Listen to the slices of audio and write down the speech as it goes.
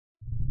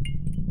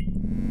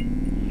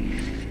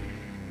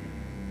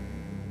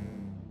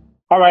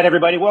All right,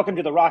 everybody, welcome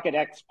to the Rocket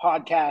X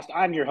podcast.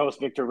 I'm your host,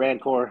 Victor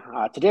Rancour.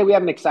 Today, we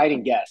have an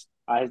exciting guest.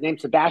 His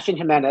name's Sebastian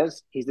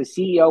Jimenez. He's the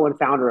CEO and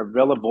founder of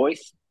Rilla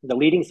Voice, the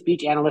leading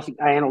speech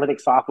analytics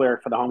software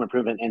for the home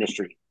improvement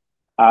industry.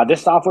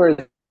 This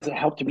software has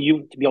helped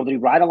you to be able to do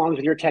ride-alongs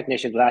with your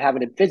technicians without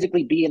having to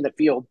physically be in the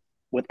field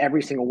with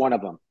every single one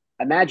of them.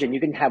 Imagine you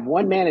can have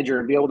one manager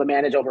and be able to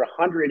manage over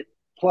 100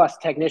 plus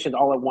technicians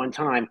all at one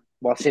time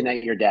while sitting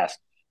at your desk.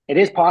 It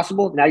is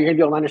possible. Now you're going to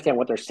be able to understand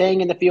what they're saying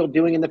in the field,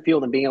 doing in the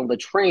field, and being able to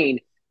train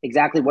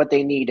exactly what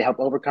they need to help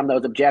overcome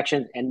those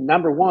objections. And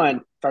number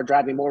one, start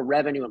driving more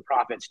revenue and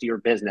profits to your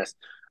business.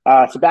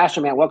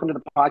 Sebastian, man, welcome to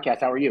the podcast.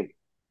 How are you?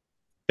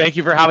 Thank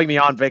you for having me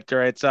on,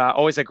 Victor. It's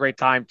always a great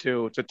time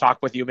to talk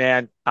with you,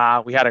 man.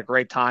 We had a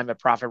great time at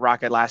Profit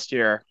Rocket last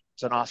year.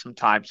 It's an awesome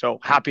time. So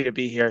happy to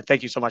be here.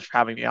 Thank you so much for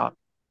having me on.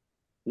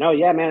 No,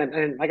 yeah, man,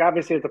 and like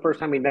obviously it's the first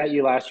time we met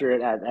you last year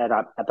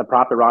at the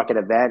Profit Rocket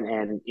event,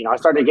 and I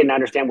started getting to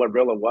understand what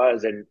Rilla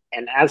was, and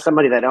as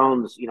somebody that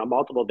owns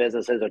multiple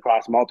businesses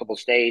across multiple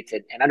states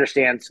and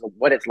understands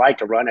what it's like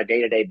to run a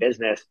day to day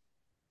business,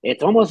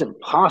 it's almost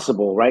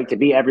impossible, right, to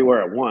be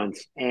everywhere at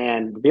once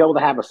and to be able to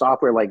have a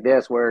software like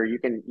this where you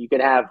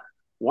could have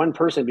one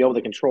person be able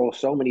to control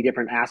so many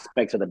different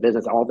aspects of the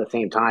business all at the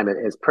same time.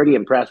 It's pretty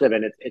impressive,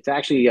 and it's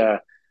actually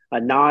a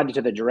nod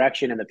to the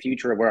direction and the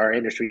future of where our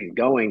industry is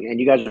going. And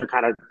you guys are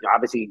kind of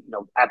obviously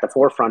at the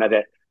forefront of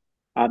it.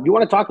 You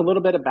want to talk a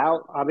little bit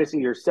about obviously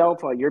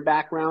yourself, your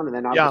background, and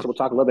then Yeah, obviously we'll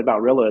talk a little bit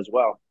about Rilla as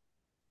well.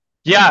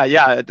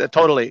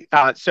 totally.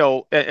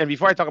 And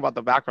before I talk about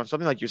the background,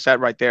 something like you said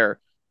right there,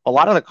 a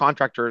lot of the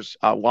contractors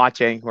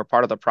watching who are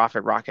part of the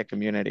Profit Rocket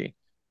community,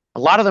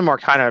 a lot of them are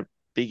kind of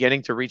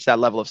beginning to reach that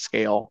level of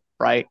scale,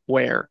 right?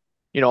 Where,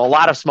 a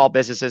lot of small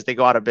businesses, they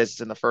go out of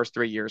business in the first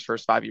 3 years,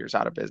 first 5 years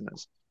out of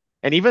business.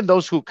 And even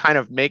those who kind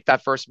of make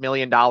that first $1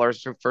 million,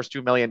 first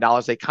 $2 million,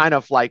 they kind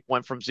of like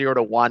went from zero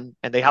to one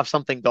and they have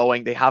something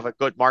going. They have a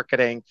good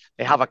marketing,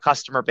 they have a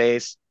customer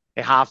base,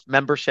 they have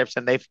memberships,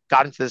 and they've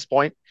gotten to this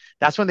point.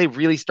 That's when they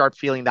really start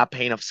feeling that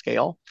pain of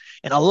scale.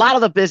 And a lot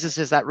of the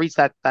businesses that reach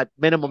that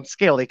minimum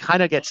scale, they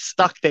kind of get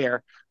stuck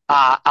there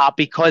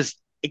because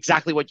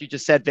exactly what you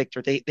just said,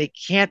 Victor. They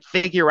can't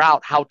figure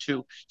out how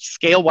to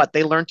scale what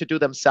they learn to do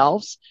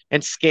themselves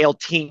and scale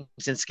teams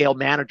and scale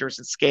managers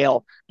and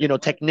scale,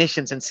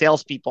 technicians and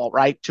salespeople,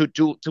 right?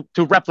 To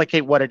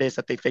replicate what it is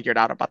that they figured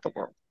out about the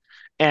world.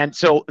 And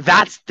so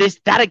that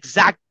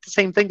exact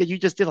same thing that you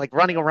just did, like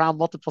running around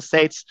multiple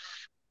states.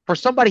 For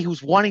somebody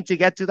who's wanting to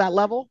get to that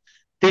level,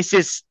 this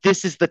is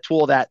the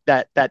tool that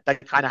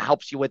kind of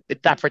helps you with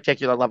that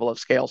particular level of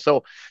scale.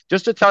 So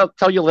just to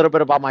tell you a little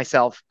bit about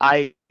myself,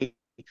 I'm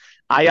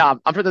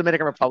from the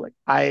Dominican Republic.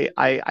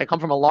 I come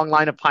from a long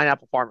line of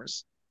pineapple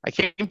farmers. I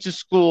came to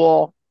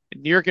school at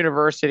New York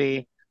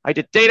University. I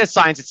did data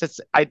science.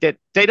 I did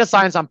data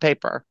science on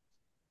paper,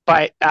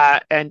 but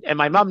and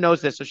my mom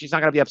knows this, so she's not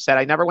gonna be upset.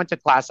 I never went to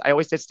class. I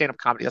always did stand up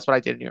comedy. That's what I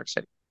did in New York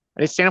City.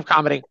 I did stand up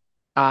comedy,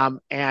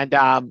 and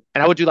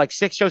I would do like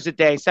 6 shows a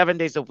day, 7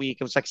 days a week.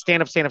 It was like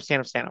stand up, stand up,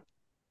 stand up, stand up,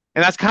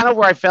 and that's kind of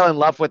where I fell in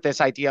love with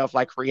this idea of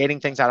like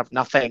creating things out of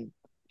nothing,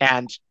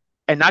 and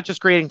and not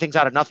just creating things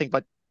out of nothing,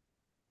 but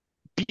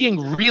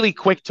being really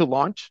quick to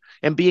launch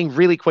and being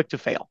really quick to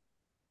fail.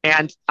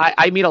 And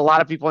I meet a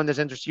lot of people in this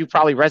industry. You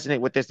probably resonate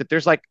with this, that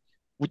there's like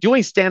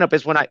doing stand up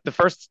is the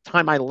first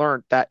time I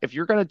learned that if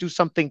you're going to do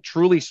something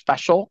truly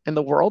special in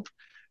the world,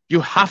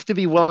 you have to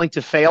be willing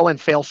to fail and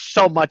fail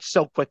so much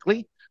so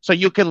quickly so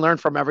you can learn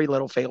from every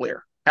little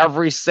failure,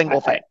 every I, single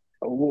I thing.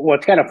 well,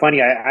 it's kind of funny.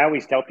 I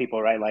always tell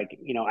people, right? Like,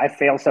 I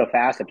fail so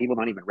fast that people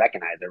don't even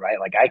recognize it, right?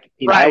 Like I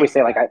Right. always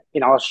say, like,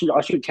 I'll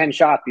shoot 10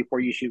 shots before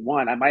you shoot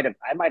one. I might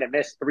have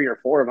missed three or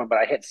four of them, but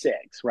I hit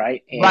six,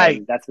 right? Right.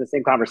 And that's the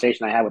same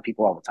conversation I have with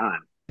people all the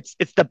time.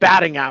 It's the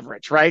batting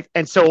average, right?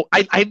 And so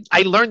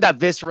I learned that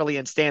viscerally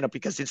in stand up,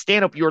 because in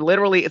stand up you're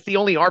literally, it's the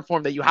only art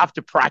form that you have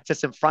to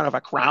practice in front of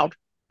a crowd.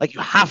 Like you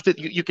have to,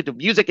 you could do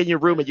music in your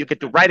room and you could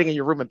do writing in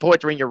your room and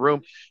poetry in your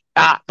room,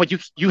 but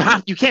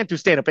you can't do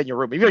stand up in your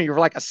room. Even you're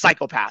like a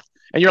psychopath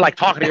and you're like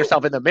talking to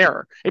yourself in the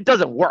mirror. It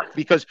doesn't work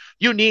because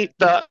you need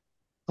the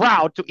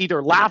crowd to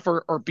either laugh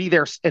or be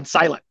there in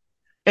silent.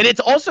 And it's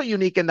also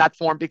unique in that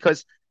form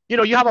because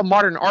you have a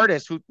modern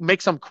artist who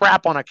makes some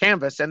crap on a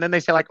canvas and then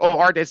they say like, oh,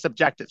 art is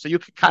subjective. So you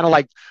can kind of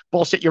like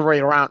bullshit your way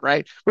around,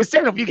 right? With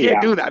stand up, you can't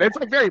Yeah. do that. It's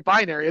like very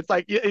binary. It's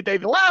like they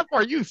laugh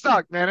or you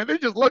suck, man. And they're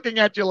just looking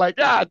at you like,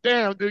 ah,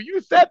 damn, dude,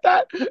 you said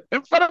that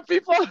in front of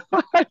people?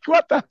 Like,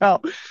 what the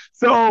hell?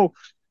 So,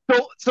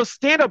 so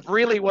stand up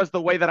really was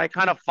the way that I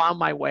kind of found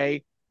my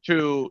way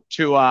to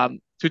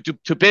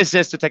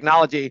business, to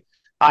technology.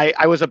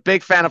 I was a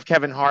big fan of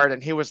Kevin Hart,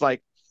 and he was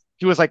like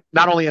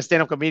not only a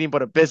stand-up comedian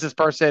but a business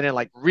person and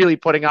like really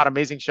putting out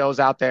amazing shows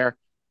out there.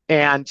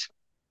 And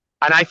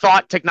I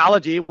thought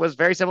technology was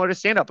very similar to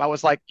stand-up. I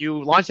was like,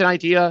 you launch an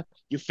idea,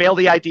 you fail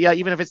the idea,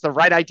 even if it's the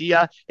right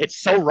idea, it's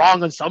so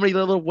wrong in so many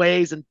little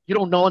ways, and you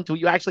don't know until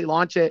you actually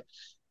launch it.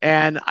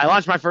 And I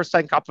launched my first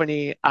tech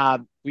company.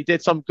 We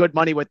did some good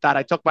money with that.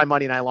 I took my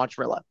money and I launched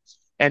Rilla.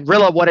 And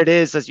Rilla, what it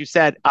is, as you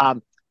said,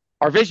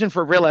 our vision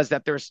for Rilla is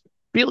that there's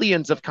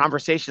billions of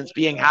conversations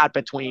being had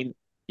between,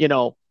 you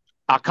know,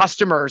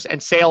 customers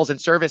and sales and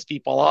service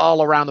people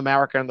all around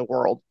America and the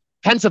world,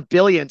 tens of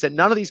billions. And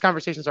none of these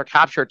conversations are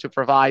captured to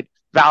provide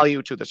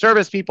value to the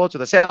service people, to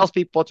the sales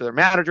people, to their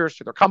managers,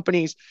 to their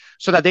companies,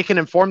 so that they can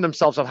inform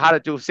themselves of how to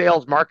do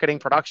sales, marketing,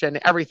 production,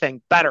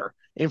 everything better,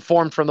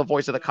 informed from the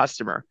voice of the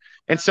customer.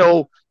 And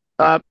so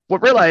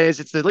what Rilla is,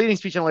 it's the leading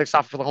speech analytics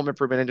software for the home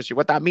improvement industry.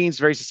 What that means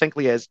very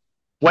succinctly is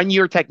when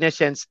your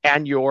technicians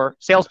and your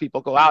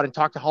salespeople go out and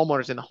talk to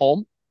homeowners in the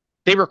home,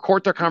 they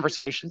record their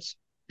conversations.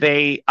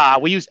 We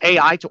use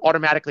AI to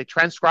automatically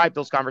transcribe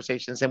those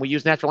conversations, and we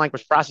use natural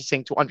language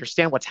processing to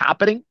understand what's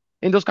happening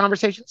in those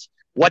conversations,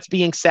 what's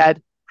being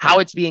said, how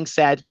it's being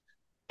said.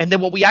 And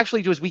then what we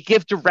actually do is we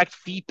give direct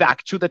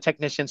feedback to the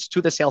technicians,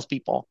 to the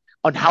salespeople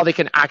on how they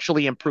can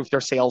actually improve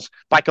their sales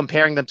by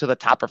comparing them to the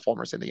top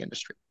performers in the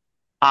industry.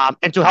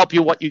 And to help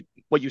you,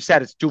 what you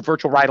said is do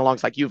virtual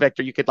ride-alongs like you,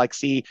 Victor. You could like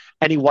see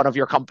any one of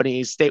your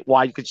companies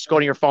statewide. You could just go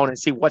to your phone and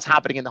see what's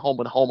happening in the home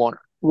with the homeowner.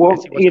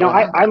 Well,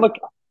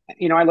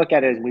 I look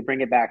at it as we bring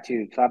it back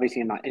to, because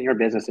obviously in your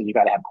business, you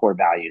got to have core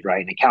values,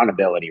 right? And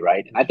accountability,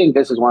 right? And I think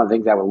this is one of the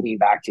things that will lean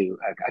back to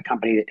a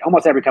company that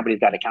almost every company's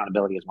got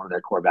accountability as one of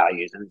their core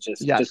values. And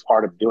it's just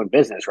part of doing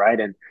business, right?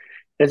 And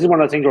this is one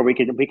of those things where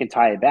we can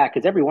tie it back,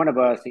 because every one of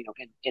us,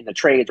 in the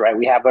trades, right?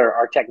 We have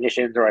our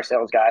technicians or our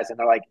sales guys, and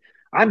they're like,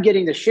 I'm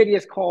getting the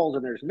shittiest calls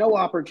and there's no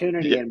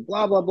opportunity and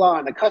blah, blah, blah.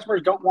 And the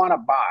customers don't want to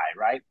buy,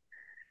 right?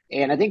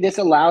 And I think this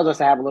allows us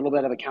to have a little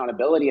bit of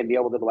accountability and be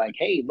able to be like,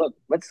 hey, look,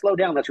 let's slow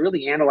down. Let's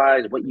really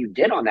analyze what you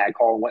did on that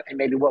call and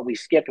maybe what we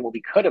skipped and what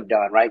we could have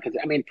done, right? Because,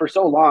 I mean, for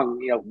so long,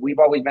 we've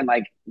always been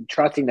like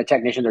trusting the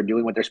technicians are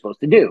doing what they're supposed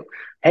to do.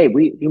 Hey,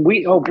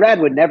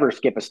 Brad would never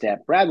skip a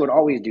step. Brad would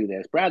always do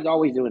this. Brad's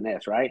always doing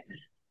this, right?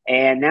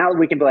 And now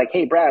we can be like,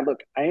 hey, Brad,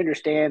 look, I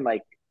understand,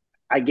 like,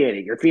 I get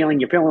it. You're feeling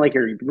like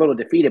you're a little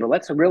defeated, but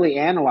let's really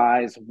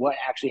analyze what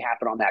actually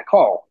happened on that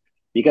call.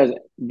 Because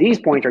these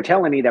points are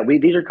telling me that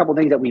these are a couple of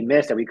things that we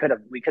missed that we could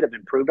have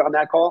improved on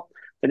that call.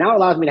 So now it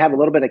allows me to have a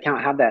little bit of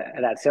have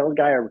that sales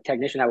guy or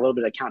technician have a little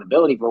bit of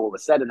accountability for what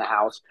was said in the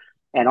house,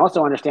 and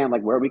also understand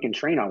like where we can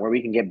train on, where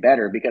we can get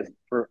better. Because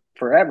for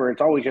forever,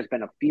 it's always just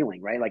been a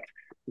feeling, right? Like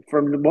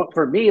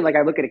for me, like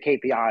I look at a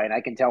KPI and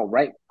I can tell,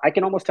 right? I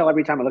can almost tell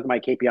every time I look at my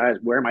KPIs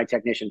where my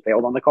technician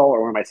failed on the call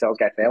or where my sales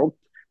guy failed,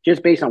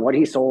 just based on what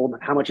he sold,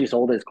 how much he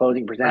sold, his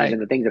closing percentage, right,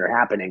 and the things that are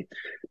happening.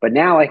 But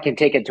now I can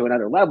take it to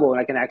another level and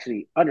I can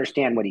actually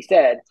understand what he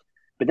said.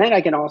 But then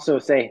I can also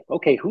say,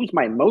 okay, who's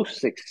my most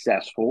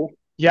successful?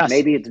 Yes.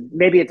 Maybe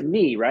it's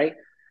me, right?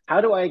 How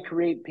do I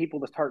create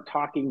people to start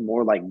talking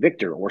more like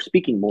Victor or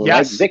speaking more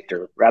like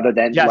Victor rather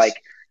than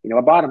like,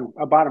 a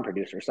bottom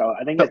producer? So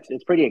I think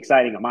it's pretty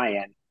exciting on my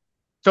end.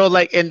 So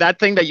like in that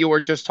thing that you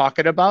were just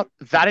talking about,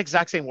 that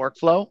exact same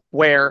workflow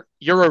where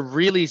you're a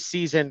really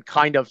seasoned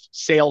kind of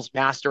sales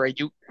master, and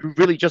you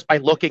really just by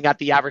looking at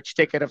the average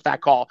ticket of that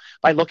call,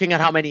 by looking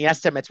at how many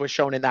estimates was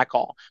shown in that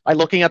call, by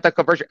looking at the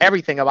conversion,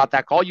 everything about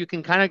that call, you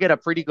can kind of get a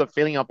pretty good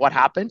feeling of what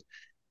happened.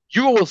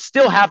 You will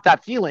still have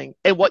that feeling,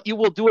 and what you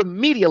will do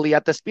immediately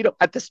at the speed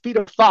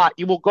of thought,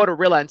 you will go to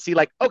Rilla and see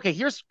like, okay,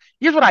 here's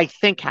what I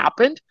think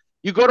happened.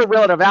 You go to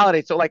Rilla to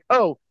validate. So like,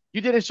 oh, you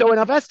didn't show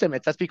enough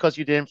estimates. That's because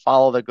you didn't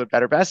follow the good,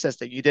 better, best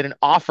system. You didn't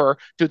offer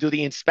to do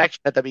the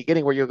inspection at the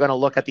beginning where you're going to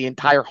look at the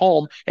entire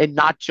home and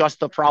not just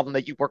the problem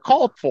that you were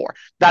called for.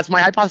 That's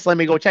my hypothesis. Let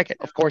me go check it.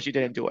 Of course, you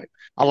didn't do it.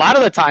 A lot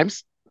of the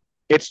times,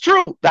 it's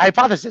true. The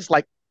hypothesis,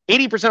 like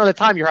 80% of the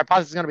time, your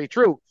hypothesis is going to be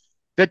true.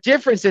 The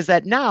difference is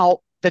that now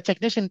the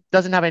technician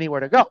doesn't have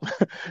anywhere to go.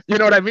 You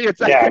know what I mean? It's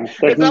like,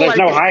 there's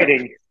no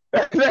hiding.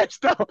 Because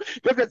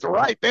it's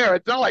right there.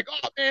 It's not like,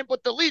 oh man,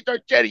 but the leads are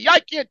jetty. I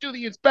can't do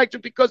the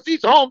inspection because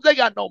these homes, they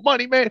got no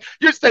money, man.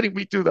 You're sending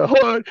me to the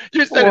hood.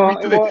 You're sending me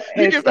to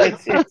it's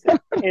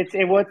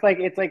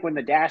like when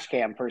the dash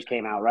cam first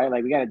came out, right?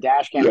 Like we got a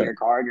dash cam in your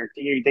car, and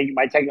you think you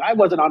might take. I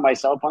wasn't on my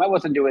cell phone. I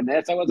wasn't doing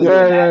this. I wasn't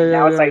doing that.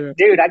 Now it's like,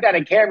 dude, I got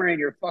a camera in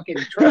your fucking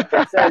truck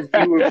that says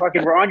you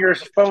were on your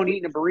phone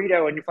eating a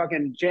burrito and you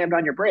fucking jammed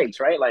on your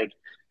brakes, right? Like.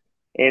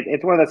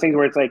 It's one of those things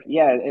where it's like,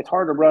 it's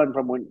hard to run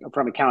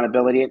from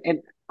accountability.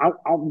 And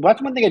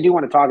that's one thing I do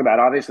want to talk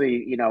about.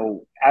 Obviously,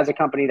 as a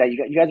company that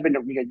you guys have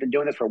been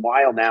doing this for a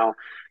while now.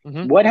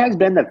 Mm-hmm. What has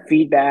been the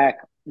feedback?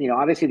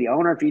 Obviously the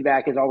owner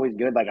feedback is always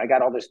good. Like I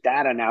got all this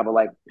data now, but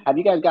like, have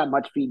you guys got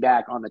much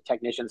feedback on the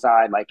technician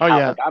side? Like,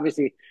 like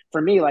obviously for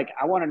me, like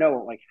I want to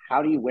know, like,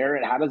 how do you wear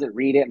it? How does it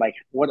read it? Like,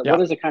 what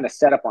is it kind of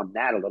set up on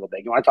that a little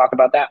bit? You want to talk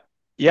about that?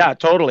 Yeah,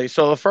 totally.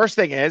 So the first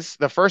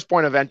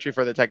point of entry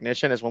for the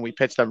technician is when we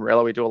pitch them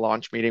Rilla, we do a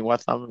launch meeting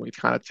with them and we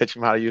kind of teach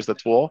them how to use the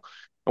tool.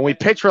 When we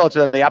pitch Rilla to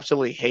them, they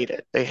absolutely hate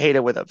it. They hate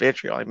it with a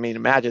vitriol. I mean,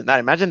 imagine that.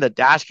 Imagine the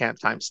dash cam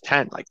times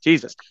 10. Like,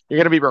 Jesus, you're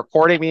going to be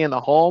recording me in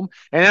the home.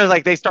 And then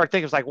like they start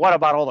thinking, it's like, what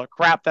about all the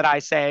crap that I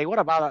say? What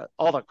about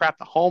all the crap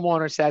the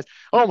homeowner says?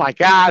 Oh my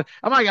God,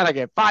 am I going to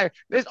get fired?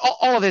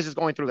 All of this is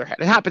going through their head.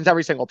 It happens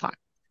every single time.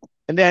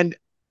 And then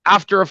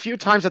after a few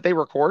times that they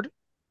record,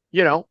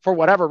 for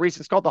whatever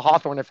reason, it's called the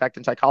Hawthorne effect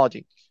in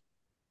psychology.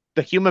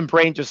 The human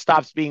brain just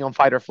stops being on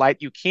fight or flight.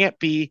 You can't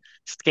be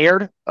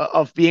scared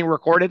of being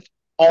recorded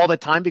all the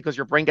time because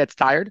your brain gets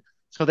tired.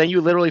 So then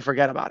you literally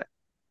forget about it.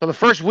 So the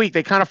first week,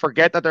 they kind of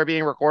forget that they're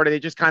being recorded. They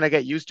just kind of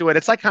get used to it.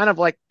 It's like kind of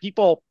like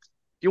people,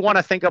 you want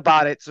to think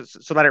about it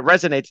so that it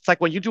resonates. It's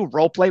like when you do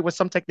role play with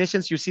some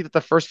technicians, you see that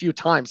the first few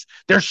times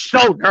they're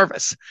so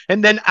nervous.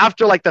 And then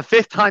after like the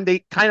fifth time,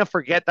 they kind of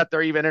forget that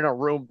they're even in a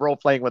room role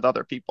playing with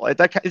other people.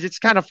 It's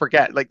kind of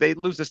forget, like they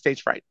lose the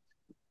stage fright.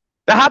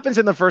 That happens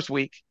in the first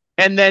week.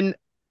 And then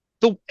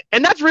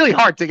and that's really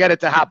hard to get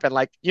it to happen.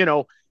 Like,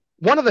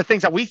 one of the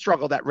things that we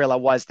struggled at Rilla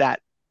was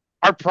that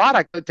our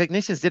product, the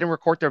technicians didn't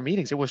record their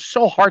meetings. It was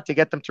so hard to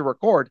get them to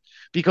record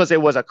because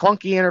it was a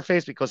clunky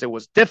interface, because it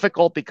was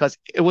difficult, because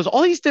it was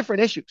all these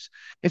different issues.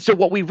 And so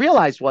what we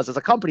realized was, as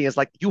a company, is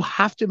like, you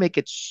have to make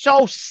it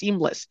so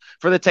seamless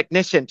for the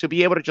technician to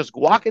be able to just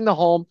walk in the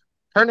home,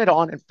 turn it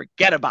on, and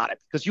forget about it,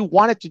 because you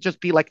want it to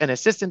just be like an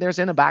assistant there's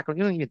in the background.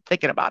 You don't even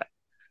thinking about it,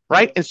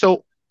 right? And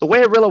so the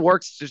way Arilla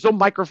works, there's no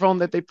microphone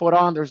that they put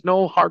on. There's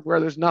no hardware.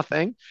 There's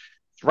nothing.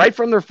 It's right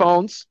from their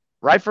phones,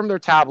 right from their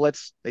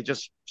tablets. They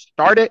just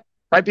start it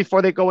right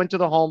before they go into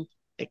the home.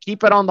 They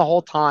keep it on the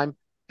whole time,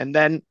 and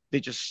then they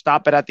just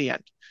stop it at the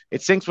end.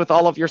 It syncs with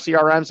all of your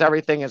CRMs.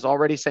 Everything is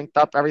already synced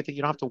up. Everything.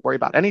 You don't have to worry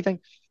about anything.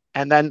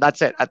 And then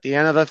that's it. At the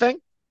end of the thing,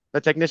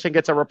 the technician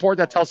gets a report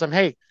that tells them,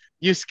 hey,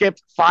 you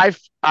skipped 5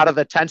 out of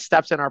the 10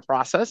 steps in our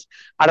process.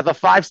 Out of the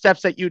 5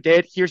 steps that you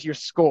did, here's your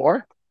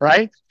score,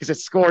 right? Because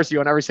it scores you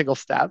on every single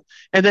step.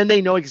 And then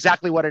they know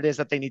exactly what it is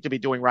that they need to be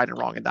doing right and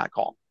wrong in that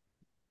call.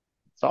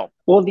 So,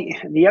 well,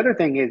 the other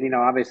thing is,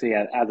 obviously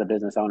as a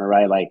business owner,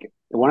 right? Like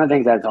one of the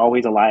things that's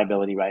always a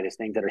liability, right, is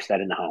things that are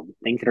said in the home,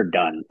 things that are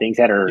done, things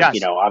that are,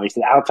 yes.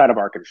 Obviously outside of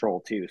our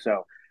control too.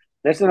 So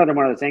this is another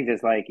one of the things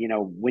that's like,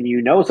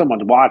 when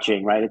someone's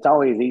watching, right, it's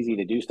always easy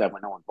to do stuff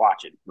when no one's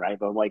watching, right?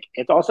 But like,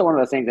 it's also one of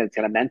those things that's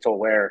kind of mental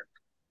where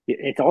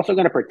it's also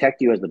going to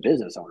protect you as the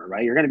business owner,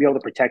 right? You're going to be able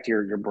to protect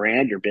your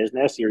brand, your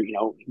business,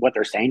 what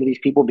they're saying to these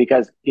people,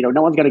 because, no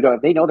one's going to go,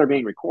 if they know they're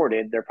being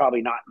recorded, they're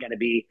probably not going to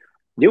be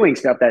doing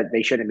stuff that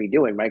they shouldn't be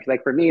doing, right?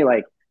 Like for me,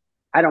 like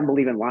I don't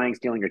believe in lying,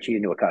 stealing, or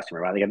cheating to a customer,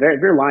 right? Like if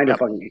you're lying to a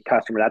fucking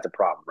customer, that's a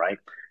problem, right?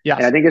 Yes.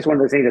 And I think it's one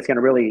of those things that's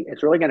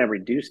it's really going to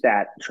reduce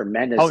that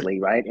tremendously,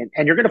 right?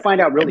 And you're going to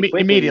find out really quickly.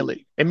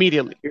 Immediately.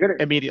 You're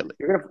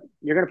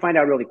going to find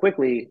out really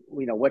quickly,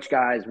 which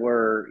guys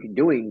were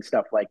doing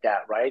stuff like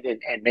that, right?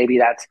 And maybe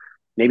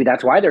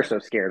that's why they're so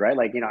scared, right?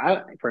 Like,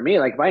 for me,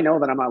 like if I know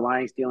that I'm not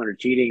lying, stealing, or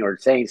cheating, or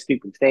saying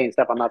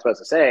stuff I'm not supposed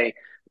to say,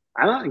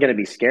 I'm not going to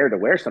be scared to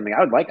wear something.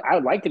 I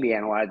would like to be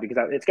analyzed,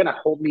 because it's going to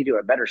hold me to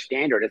a better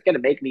standard. It's going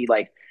to make me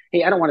like,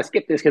 hey, I don't want to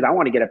skip this because I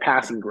want to get a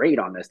passing grade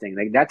on this thing.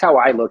 Like that's how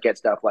I look at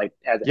stuff. Like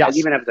as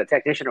even as a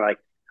technician, or like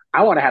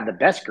I want to have the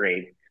best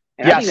grade.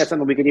 And I think that's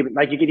something we could even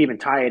you could even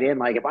tie it in.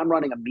 Like if I'm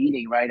running a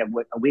meeting, right,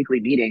 a weekly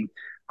meeting,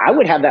 I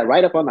would have that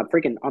right up on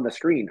the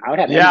screen. I would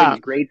have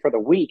everybody's grade for the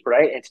week,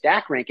 right, and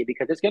stack rank it,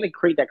 because it's going to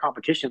create that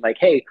competition. Like,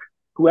 hey,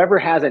 whoever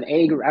has an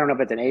A, I don't know if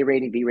it's an A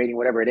rating, B rating,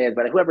 whatever it is,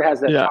 but whoever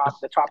has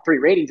the top 3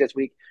 ratings this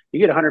week, you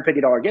get a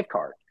 $150 gift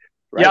card,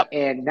 right? Yep.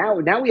 And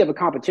now we have a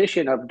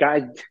competition of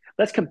guys.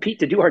 Let's compete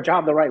to do our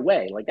job the right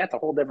way. Like that's a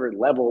whole different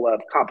level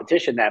of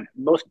competition that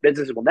most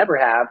businesses will never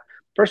have.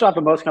 First off,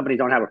 most companies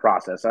don't have a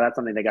process, so that's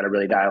something they got to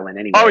really dial in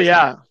anyway. Oh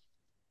yeah.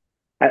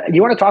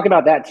 You want to talk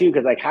about that too,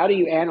 because like, how do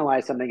you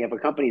analyze something if a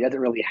company doesn't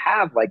really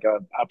have like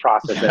a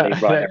process that they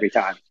run every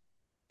time?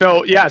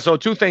 So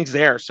 2 things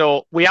there.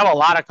 So we have a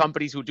lot of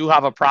companies who do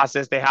have a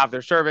process. They have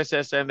their service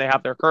system. They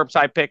have their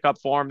curbside pickup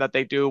form that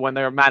they do when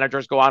their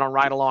managers go out on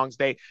ride-alongs.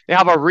 They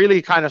have a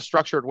really kind of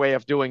structured way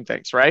of doing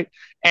things, right?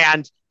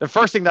 And the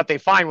first thing that they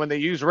find when they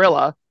use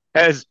Rilla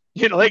is,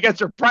 they get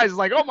surprised.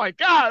 Like, oh my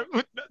God,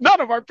 none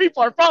of our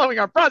people are following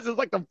our process.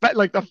 Like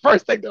the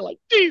first thing, they're like,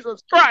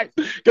 Jesus Christ.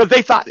 Because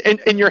they thought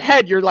in your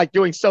head, you're like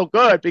doing so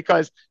good,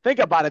 because think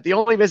about it. The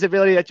only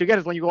visibility that you get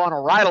is when you go on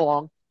a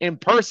ride-along in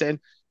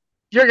person.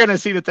 You're going to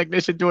see the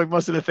technician doing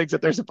most of the things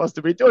that they're supposed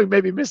to be doing,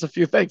 maybe miss a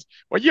few things.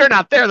 When you're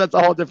not there, that's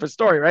a whole different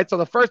story, right? So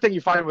the first thing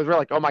you find was, we're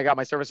like, oh my God,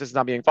 my service is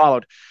not being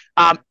followed.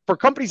 For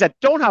companies that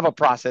don't have a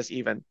process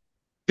even,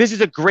 this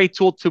is a great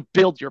tool to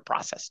build your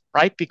process,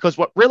 right? Because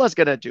what Rilla's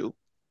going to do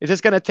is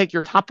it's going to take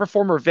your top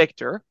performer,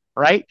 Victor,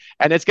 right?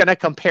 And it's going to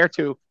compare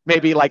to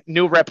maybe like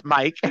new rep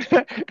Mike,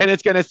 and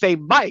it's going to say,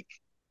 Mike,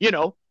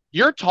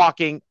 you're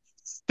talking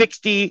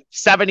 60,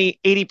 70,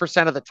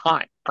 80% of the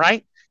time,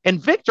 right? And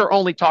Victor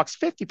only talks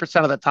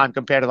 50% of the time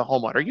compared to the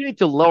homeowner. You need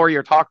to lower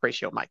your talk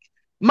ratio, Mike.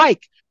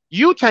 Mike,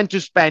 you tend to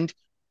spend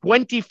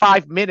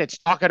 25 minutes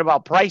talking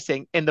about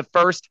pricing in the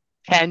first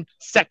 10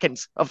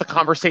 seconds of the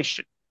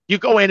conversation. You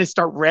go in and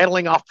start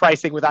rattling off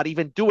pricing without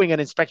even doing an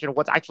inspection of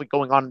what's actually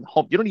going on in the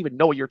home. You don't even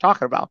know what you're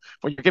talking about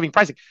when you're giving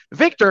pricing.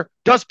 Victor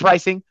does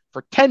pricing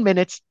for 10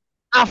 minutes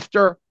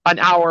after an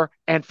hour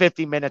and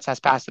 50 minutes has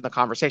passed in the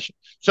conversation.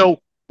 So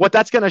what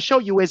that's going to show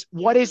you is,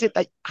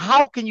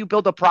 how can you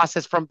build a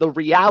process from the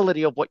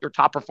reality of what your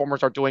top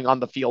performers are doing on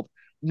the field,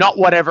 not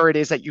whatever it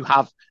is that you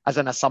have as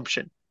an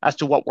assumption as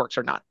to what works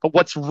or not, but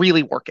what's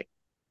really working.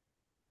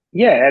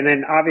 Yeah, and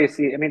then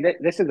obviously, I mean,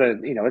 this is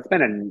it's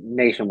been a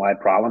nationwide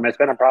problem. It's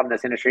been a problem in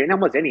this industry, and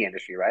almost any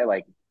industry, right?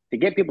 Like to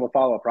get people to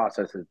follow a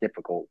process is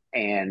difficult.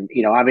 And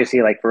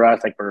obviously, like for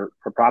us, like for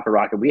Profit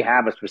Rocket, we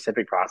have a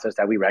specific process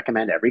that we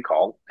recommend every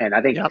call. And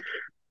I think Yep.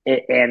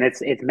 and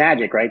it's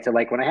magic, right? So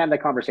like when I had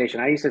that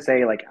conversation, I used to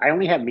say like I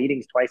only have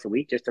meetings twice a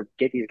week just to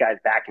get these guys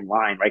back in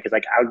line, right? Because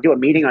like I would do a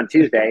meeting on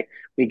Tuesday,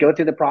 we go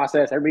through the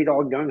process, everybody's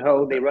all gung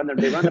ho, they run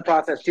the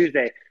process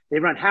Tuesday, they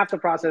run half the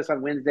process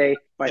on Wednesday.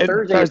 By And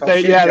Thursday, it's all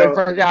Thursday, shit yeah, they show,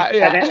 forgot.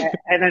 and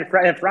Yeah.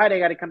 then Friday I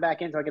got to come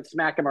back in so I can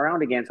smack them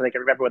around again so they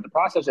can remember what the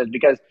process is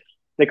because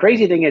the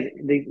crazy thing is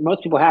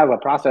most people have a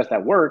process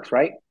that works,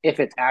 right? If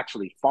it's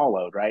actually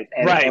followed, right?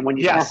 And Right. when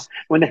you Yes.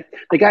 when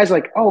the guy's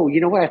like, oh, you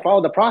know what? I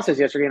followed the process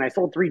yesterday and I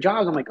sold 3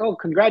 jobs. I'm like, oh,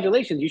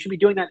 congratulations! You should be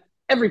doing that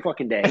every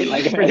fucking day.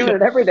 Like if we're doing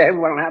it every day,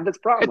 we don't have this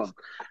It's problem.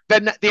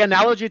 the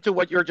analogy to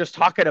what you're just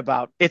talking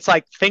about. It's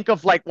like think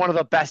of like one of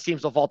the best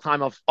teams of all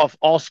time of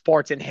all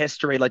sports in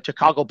history, like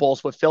Chicago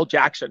Bulls with Phil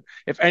Jackson.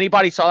 If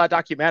anybody saw that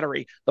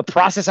documentary, the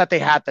process that they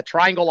had, the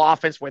triangle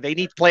offense where they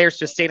need players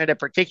to stand at a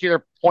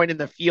particular point in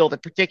the field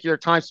at particular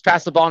times,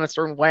 pass the ball in a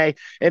certain way.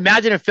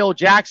 Imagine if Phil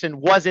Jackson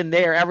was in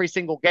there every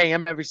single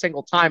game, every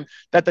single time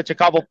that the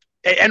Chicago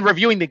and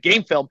reviewing the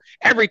game film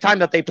every time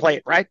that they play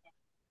it, right?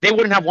 They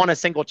wouldn't have won a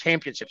single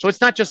championship. So it's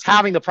not just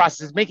having the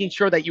process, it's making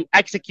sure that you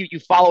execute, you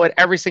follow it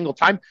every single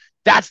time.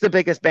 That's the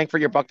biggest bang for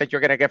your buck that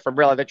you're going to get from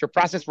Rilla. That your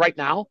process right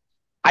now,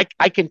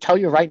 I can tell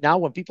you right now,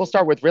 when people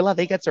start with Rilla,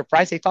 they get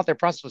surprised. They thought their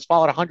process was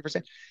followed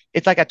 100%.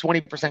 It's like a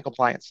 20%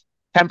 compliance,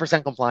 10%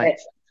 And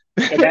compliance.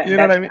 that You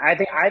know what that's I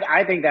mean?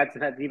 I think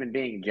that's even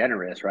being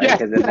generous, right? Yeah,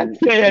 Because yeah, then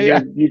yeah,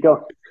 yeah. you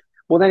go.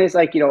 Well, then it's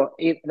like they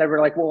were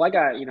like, well, I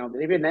got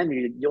even then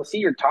you'll see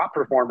your top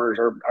performers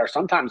are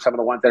sometimes some of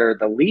the ones that are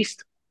the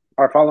least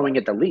are following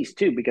it the least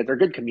too because they're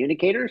good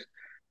communicators.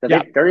 So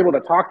Yeah, they're able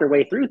to talk their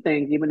way through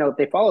things, even though if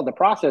they followed the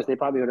process, they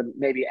probably would have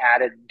maybe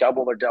added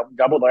double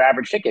their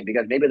average ticket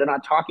because maybe they're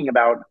not talking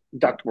about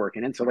ductwork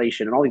and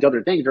insulation and all these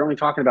other things. They're only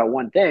talking about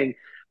one thing.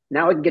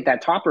 Now I can get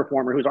that top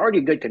performer who's already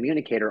a good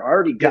communicator,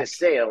 already good at yes.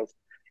 sales,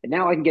 and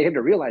now I can get him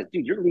to realize,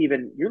 dude, you're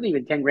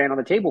leaving 10 grand on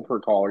the table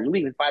per call, or you're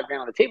leaving 5 grand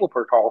on the table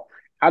per call.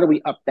 How do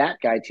we up that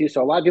guy too?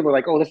 So a lot of people are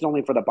like, oh, this is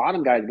only for the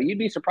bottom guys, but you'd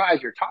be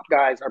surprised. Your top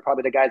guys are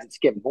probably the guys that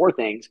skip more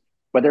things,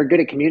 but they're good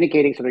at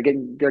communicating, so they're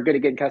good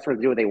at getting customers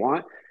to do what they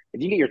want.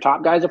 If you get your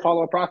top guys to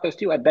follow a process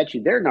too, I bet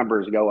you their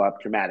numbers go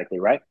up dramatically,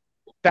 right?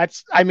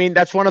 I mean,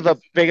 that's one of the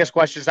biggest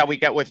questions that we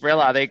get with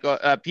Rilla.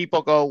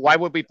 People go, why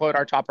would we put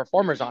our top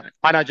performers on it?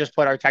 Why not just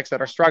put our techs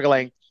that are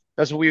struggling?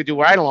 That's what we do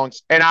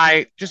ride-alongs. And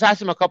I just asked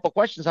them a couple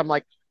questions. I'm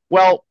like,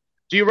 well,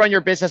 do you run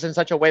your business in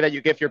such a way that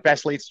you give your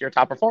best leads to your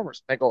top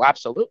performers? They go,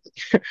 absolutely,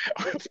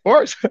 of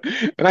course.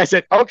 And I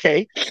said,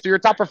 okay, so your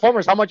top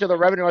performers, how much of the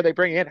revenue are they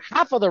bringing in?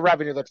 Half of the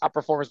revenue the top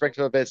performers bring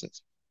to the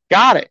business.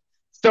 Got it.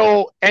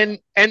 So, and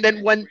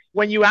then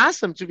when you ask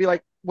them to be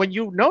like, when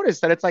you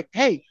notice that it's like,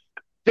 hey,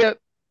 the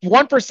 1%,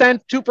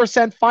 2%,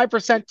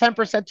 5%,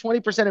 10%,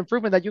 20%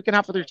 improvement that you can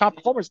have with your top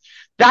performers,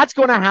 that's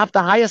going to have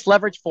the highest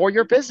leverage for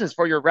your business,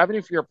 for your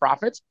revenue, for your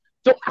profits.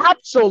 So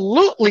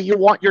absolutely you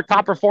want your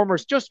top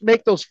performers just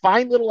make those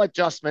fine little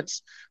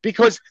adjustments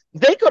because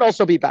they could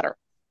also be better.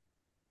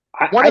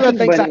 One I of the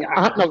think, things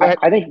but no, go ahead.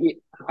 I think,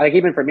 like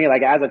even for me,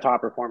 like as a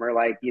top performer,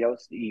 like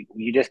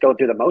you just go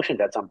through the motions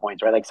at some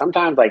points, right? Like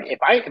sometimes, like if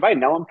I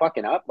know I'm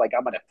fucking up, like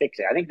I'm gonna fix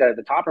it. I think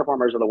the top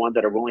performers are the ones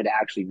that are willing to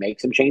actually make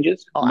some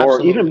changes, Oh, even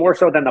absolutely. more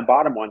so than the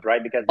bottom ones,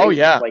 right? Because Oh, they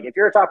yeah. like if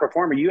you're a top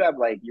performer, you have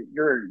like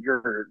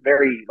you're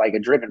very like a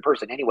driven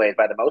person, anyways,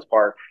 by the most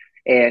part.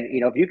 And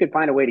if you could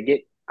find a way to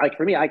get like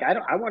for me, like I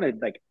don't, I want to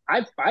like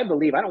I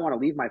believe I don't want to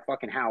leave my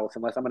fucking house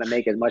unless I'm going to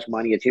make as much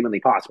money as humanly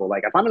possible.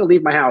 Like if I'm going to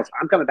leave my house,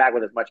 I'm coming back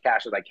with as much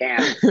cash as I can.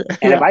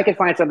 And if Yeah. I can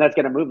find something that's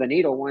going to move the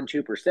needle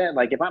 1-2%,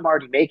 like if I'm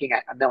already making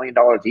 $1 million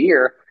a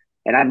year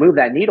and I move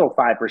that needle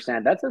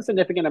 5%, that's a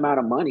significant amount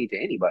of money to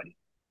anybody.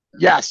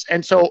 Yes.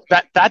 And so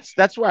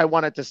that's where I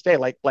wanted to stay.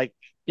 Like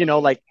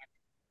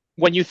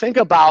when you think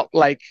about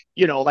like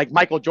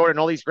Michael Jordan,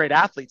 all these great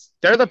athletes,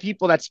 they're the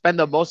people that spend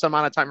the most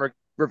amount of time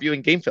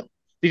reviewing game film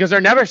because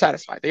they're never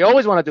satisfied. They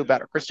always want to do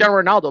better. Cristiano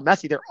Ronaldo,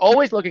 Messi, they're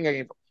always looking at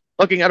game film,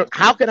 looking at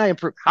how can I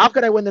improve? How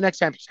can I win the next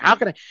championship? How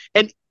can I?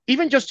 And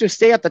even just to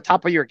stay at the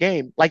top of your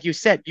game, like you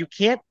said, you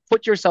can't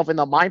put yourself in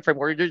the mind frame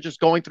where you're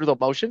just going through the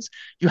motions.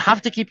 You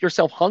have to keep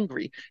yourself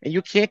hungry, and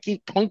you can't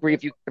keep hungry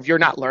if you're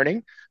not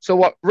learning. So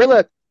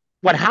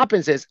what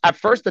happens is at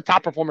first the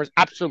top performers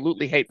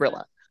absolutely hate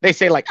Rilla. They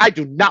say like, I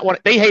do not want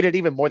it. They hate it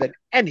even more than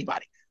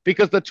anybody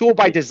because the tool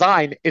by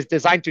design is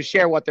designed to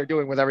share what they're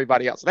doing with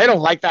everybody else. They don't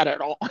like that at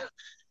all.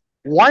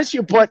 Once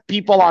you put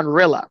people on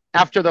Rilla,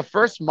 after the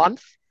first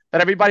month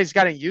that everybody's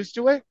gotten used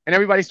to it and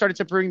everybody started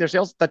improving their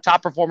sales, the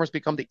top performers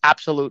become the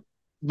absolute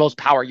most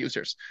power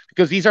users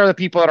because these are the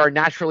people that are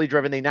naturally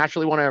driven. They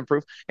naturally want to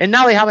improve. And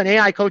now they have an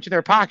AI coach in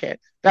their pocket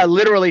that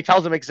literally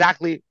tells them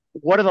exactly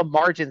what are the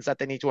margins that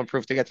they need to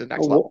improve to get to the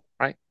next level,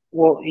 Well, right?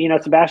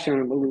 well,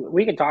 Sebastian,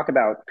 we can talk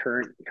about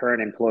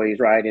current employees,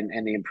 right,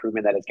 and the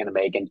improvement that it's going to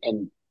make,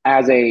 and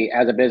as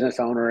a business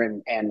owner,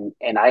 and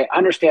I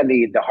understand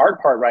the hard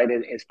part, right,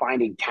 is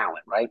finding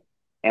talent, right.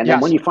 And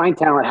then when Yes. you find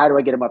talent, how do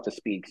I get them up to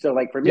speed? So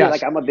like for me,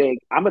 like Yes. I'm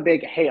a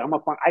big, hey,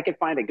 I can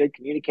find a good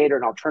communicator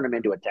and I'll turn them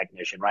into a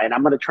technician, right? And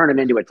I'm going to turn them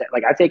into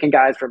like I've taken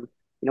guys from,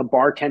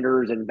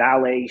 bartenders and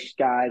valet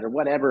guys or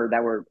whatever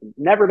that were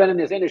never been in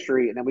this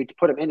industry. And then we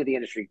put them into the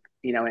industry,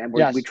 and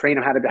we Yes. train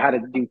them how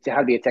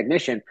to be a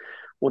technician.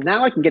 Well,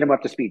 now I can get them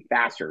up to speed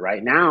faster,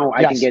 right? Now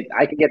Yes.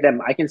 I can get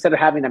them, instead of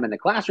having them in the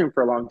classroom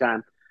for a long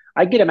time,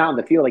 I get them out in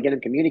the field, I get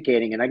them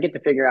communicating, and I get to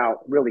figure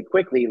out really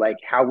quickly like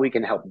how we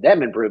can help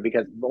them improve.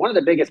 Because one of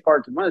the biggest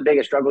struggles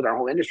in our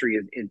whole industry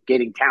is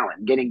getting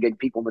talent, getting good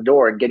people in the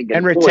door, and getting good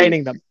And employees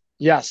retaining them.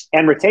 Yes.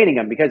 and retaining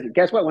them. Because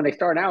guess what? When they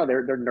start out,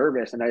 they're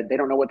nervous and they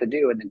don't know what to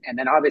do, and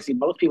then obviously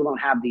most people don't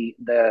have the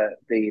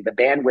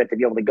bandwidth to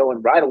be able to go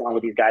and ride along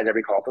with these guys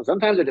every call. So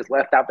sometimes they're just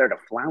left out there to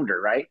flounder,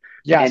 right?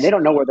 And they Yes.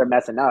 don't know where they're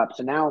messing up.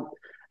 So now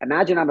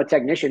imagine I'm a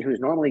technician who's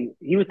normally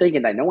you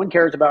thinking that no one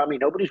cares about me,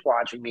 nobody's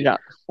watching me. Yeah.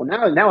 Well,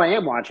 now I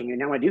am watching you.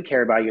 Now I do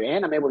care about you,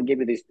 and I'm able to give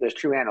you this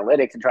true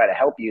analytics and try to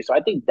help you. So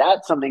I think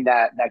that's something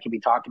that can be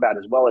talked about,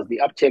 as well as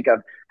the uptick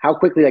of how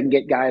quickly I can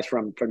get guys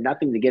from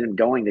nothing to get them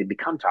going to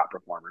become top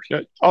performers.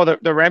 Oh,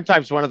 the ramp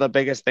time is one of the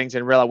biggest things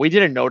in real. We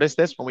didn't notice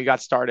this when we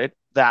got started,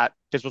 that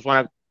this was one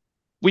of,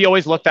 we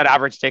always looked at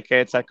average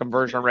tickets, at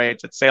conversion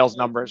rates, at sales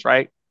numbers,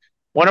 right?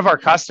 One of our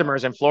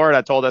customers in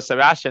Florida told us,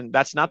 Sebastian,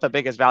 that's not the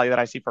biggest value that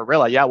I see for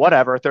Rilla. Yeah,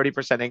 whatever,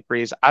 30%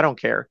 increase. I don't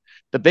care.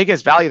 The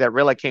biggest value that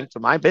Rilla came to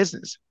my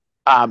business,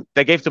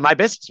 that gave to my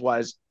business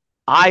was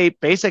I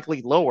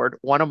basically lowered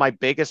one of my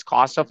biggest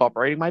costs of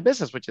operating my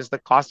business, which is the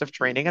cost of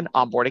training and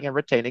onboarding and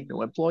retaining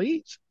new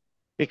employees.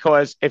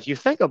 Because if you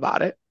think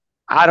about it,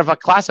 out of a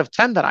class of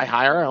 10 that I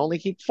hire, I only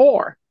keep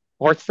 4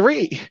 or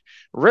 3.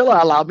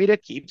 Rilla allowed me to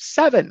keep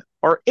 7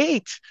 or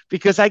 8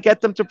 because I get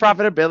them to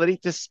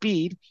profitability, to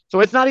speed. So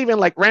it's not even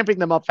like ramping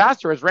them up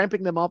faster, it's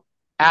ramping them up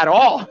at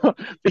all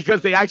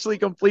because they actually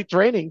complete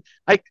training.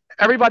 Like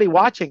everybody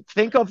watching,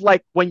 think of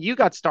like when you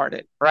got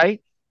started,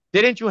 right?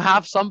 Didn't you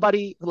have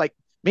somebody like,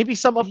 maybe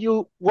some of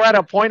you were at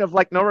a point of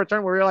like no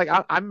return where you're like,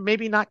 I'm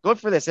maybe not good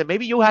for this. And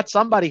maybe you had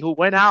somebody who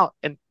went out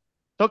and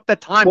took the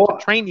time to Well,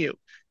 train you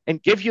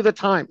and give you the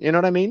time. You know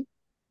what I mean?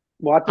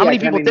 How yeah, many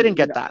because people didn't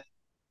get that?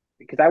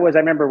 because I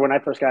remember when I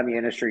first got in the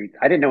industry,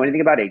 I didn't know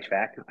anything about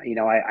HVAC.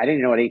 I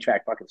didn't know what HVAC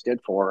fucking stood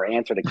for or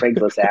answered a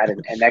Craigslist ad.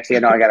 And next thing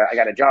you know, I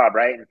got a job,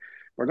 right? And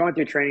we're going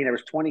through training. There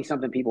was 20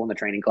 something people in the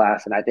training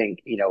class. And I think,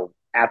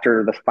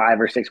 after the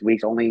 5 or 6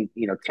 weeks, only,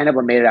 10 of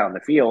them made it out in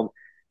the field.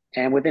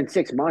 And within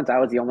 6 months, I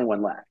was the only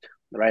one left,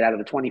 right, out of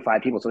the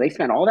 25 people. So they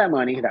spent all that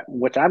money,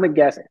 which I would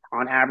guess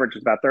on average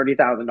is about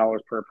 $30,000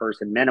 per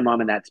person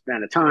minimum in that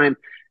span of time.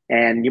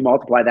 And you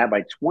multiply that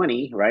by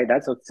 20, right?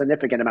 That's a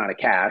significant amount of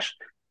cash,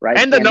 right?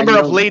 And the And then, number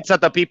of leads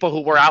that the people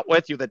who were out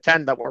with you, the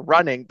 10 that were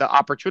running, the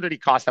opportunity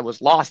cost that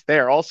was lost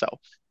there also,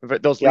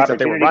 those the leads that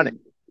they were opportunity. running.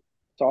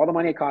 So all the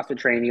money it cost to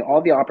train you,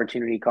 all the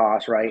opportunity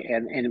costs, right,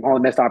 and all the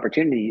missed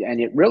opportunity,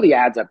 and it really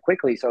adds up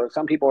quickly. So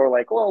some people are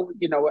like, well,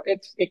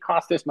 it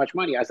costs this much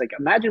money. I was like,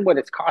 imagine what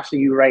it's costing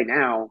you right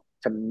now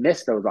to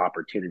miss those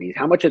opportunities.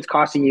 How much it's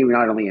costing you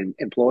not only in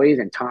employees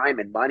and time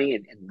and money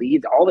and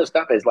leads. All this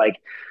stuff is like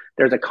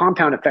there's a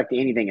compound effect to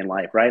anything in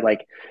life, right?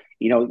 Like,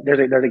 there's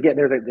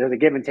a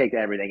give and take to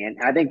everything, and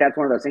I think that's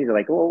one of those things. That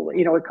like, well,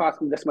 it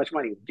costs me this much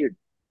money, dude.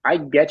 I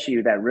bet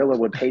you that Rilla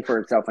would pay for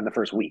itself in the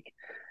first week.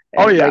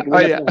 Oh, And yeah. like Oh,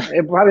 yeah.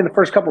 probably in the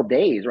first couple of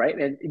days, right?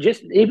 And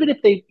just even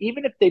if they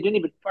didn't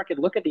even fucking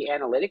look at the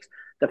analytics,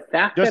 the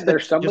fact that Just the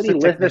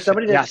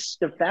technician. Yes.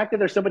 the fact that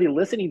there's somebody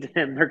listening to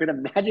them, they're gonna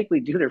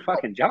magically do their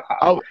fucking job.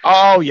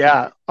 Oh,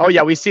 yeah. Oh,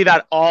 yeah. We see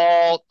that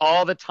all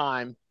the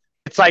time.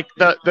 It's like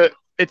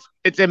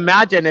it's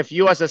imagine if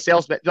you as a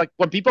salesman, like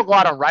when people go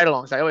out on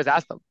ride-alongs, I always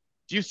ask them,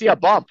 do you see a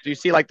bump? Do you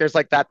see like there's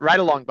like that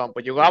ride-along bump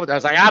when you go out with them? I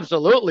was like,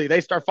 absolutely.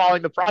 They start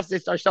following the process, they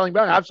start selling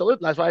better.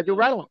 Absolutely. That's why I do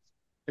ride-alongs.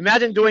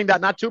 Imagine doing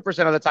that not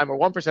 2% of the time or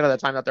 1% of the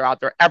time that they're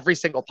out there every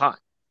single time.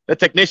 The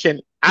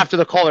technician after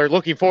the call, they're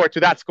looking forward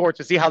to that score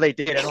to see how they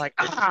did. And like,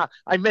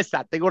 I missed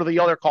that. They go to the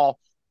other call.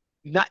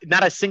 Not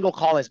a single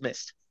call is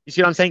missed. You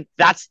see what I'm saying?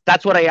 That's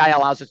what AI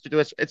allows us to do.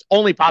 It's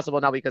only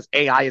possible now because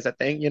AI is a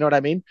thing. You know what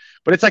I mean?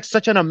 But it's like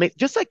such an amazing,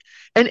 just like,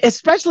 and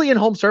especially in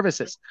home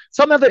services,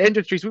 some other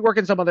industries, we work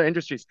in some other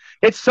industries.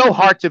 It's so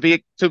hard to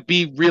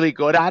be really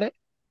good at it.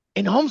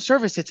 In home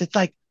services, it's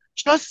like,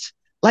 just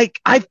like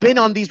I've been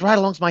on these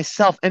ride-alongs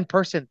myself in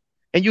person,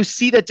 and you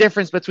see the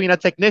difference between a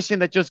technician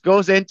that just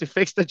goes in to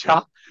fix the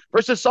job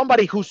versus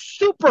somebody who's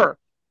super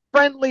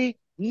friendly,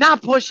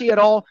 not pushy at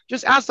all.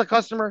 Just ask the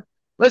customer,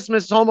 listen,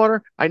 Mrs. Homeowner,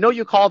 I know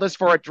you called us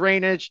for a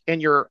drainage in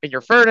your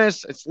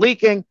furnace. It's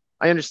leaking.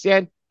 I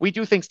understand. We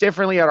do things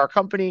differently at our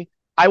company.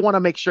 I want to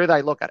make sure that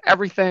I look at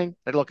everything.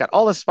 I look at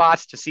all the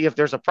spots to see if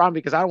there's a problem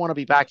because I don't want to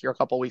be back here a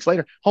couple of weeks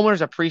later. Homeowners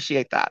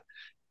appreciate that.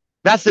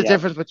 That's the Yeah,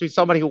 difference between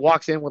somebody who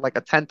walks in with like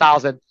a $10,000,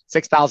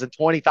 $6,000,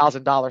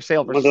 $20,000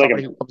 sale versus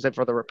somebody who comes in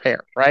for the repair,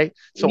 right?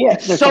 So yeah.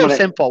 it's There's so someone that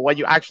simple when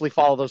you actually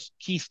follow those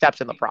key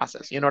steps in the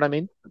process. You know what I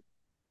mean?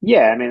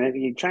 Yeah, I mean,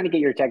 you're trying to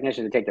get your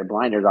technician to take their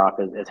blinders off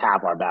is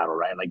half our battle,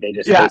 right? Like they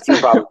Yeah. see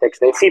problem, fix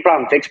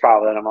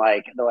problem, and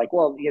they're like,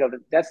 well,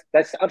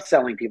 that's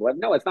upselling people. Like,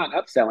 no, it's not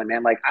upselling,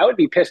 man. Like I would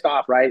be pissed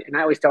off, right? And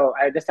I always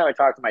that's how I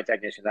talk to my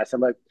technicians. I said,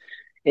 look,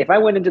 if I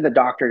went into the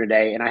doctor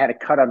today and I had a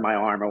cut on my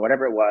arm or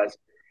whatever it was,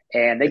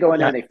 and they go in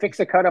there Yeah. and they fix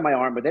a cut on my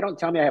arm, but they don't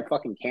tell me I have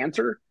fucking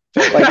cancer,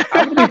 like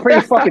I'm gonna be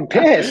pretty fucking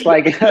pissed.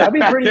 Like I'll be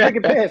pretty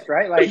freaking pissed,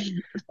 right?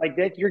 Like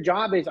that your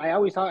job is. I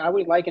always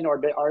liken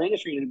our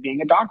industry to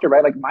being a doctor,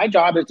 right? Like my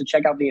job is to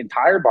check out the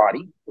entire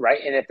body, right?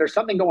 And if there's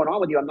something going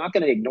on with you, I'm not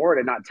going to ignore it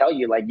and not tell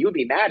you. Like you would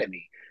be mad at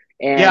me.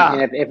 And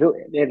Yeah.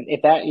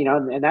 if that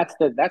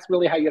and that's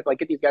really how you have to like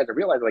get these guys to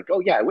realize like,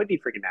 oh yeah, I would be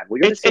freaking mad. Well,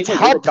 you're the It's same it's way.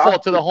 You're the helpful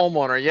doc. to the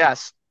homeowner.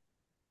 Yes.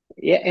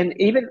 Yeah, and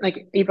even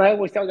like if I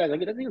always tell guys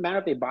like it doesn't even matter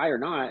if they buy or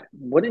not.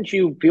 Wouldn't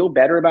you feel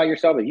better about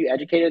yourself if you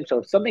educated? So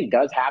if something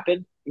does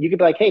happen, you could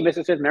be like, "Hey, Mr.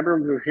 Smith, remember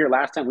we were here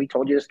last time? We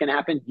told you this is going to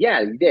happen.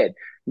 Yeah, you did.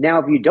 Now,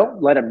 if you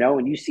don't let them know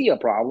and you see a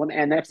problem,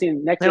 and next They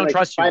thing don't like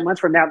trust you. 5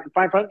 months from now,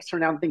 5 months from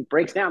now, the thing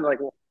breaks down. They're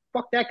like, well,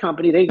 fuck that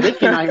company. They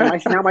came out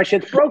here. Now my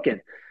shit's broken.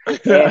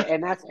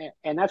 And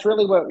that's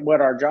really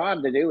what our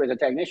job to do as a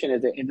technician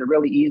is to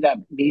really ease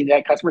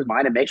that customer's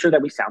mind and make sure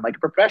that we sound like a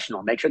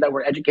professional, make sure that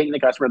we're educating the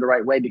customer the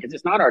right way because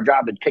it's not our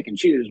job to pick and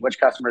choose which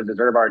customers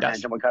deserve our Yes.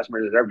 attention, what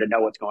customers deserve to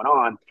know what's going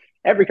on.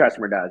 Every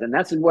customer does, and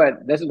that's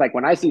what this is like.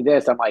 When I see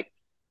this, I'm like,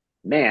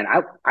 man,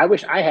 I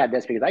wish I had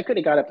this because I could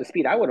have got up to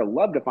speed. I would have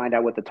loved to find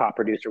out what the top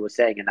producer was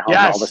saying in the home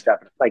and all this Yes. stuff.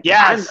 Like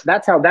Yes.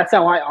 that's how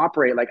I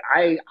operate. Like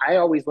I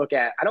always look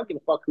at I don't give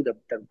a fuck who the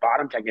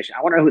bottom technician.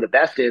 I want to know who the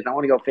best is. I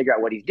want to go figure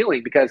out what he's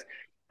doing because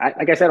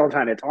like I said all the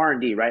time, it's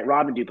R&D, right?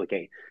 Rob and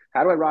duplicate.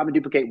 How do I rob and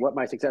duplicate what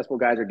my successful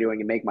guys are doing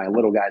and make my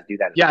little guys do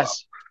that as well?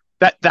 Yes.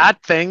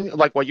 That thing,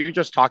 like what you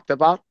just talked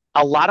about,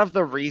 a lot of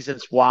the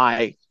reasons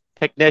why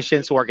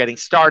technicians who are getting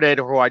started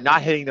or who are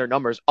not hitting their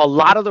numbers, a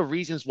lot of the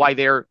reasons why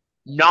they're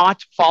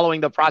not following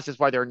the process,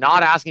 why they're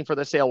not asking for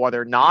the sale, why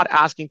they're not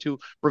asking to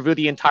review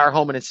the entire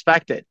home and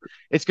inspect it,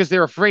 it's because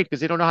they're afraid because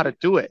they don't know how to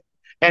do it.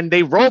 And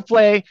they role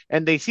play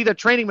and they see the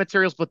training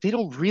materials, but they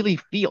don't really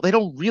feel, they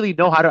don't really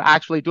know how to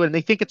actually do it. And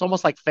they think it's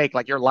almost like fake,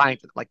 like you're lying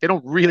to them. Like they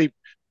don't really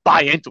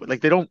buy into it.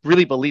 Like they don't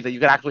really believe that you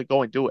can actually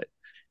go and do it.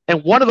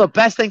 And one of the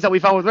best things that we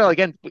found with Rilla,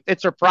 again,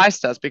 it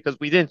surprised us because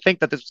we didn't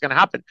think that this was going to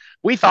happen.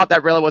 We thought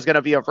that Rilla was going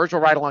to be a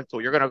virtual ride along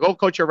tool. You're going to go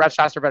coach your reps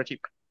faster, better,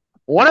 cheaper.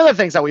 One of the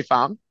things that we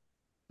found,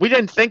 we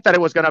didn't think that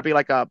it was going to be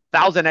like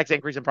 1,000x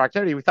increase in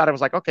productivity. We thought it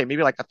was like, okay,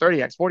 maybe like a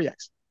 30x,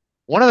 40x.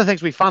 One of the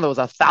things we found that was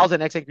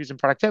 1,000x increase in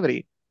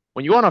productivity.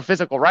 When you go on a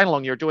physical ride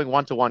along, you're doing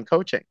one-to-one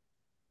coaching.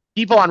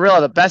 People on Rilla,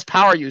 the best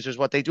power users,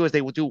 what they do is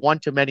they will do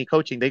one-to-many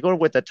coaching. They go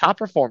with the top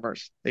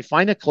performers. They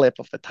find a clip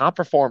of the top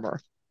performer,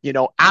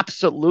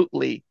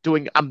 absolutely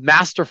doing a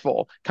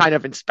masterful kind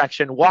of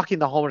inspection, walking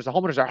the homeowners. The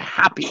homeowners are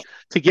happy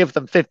to give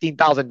them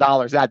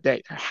 $15,000 that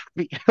day. They're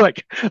happy,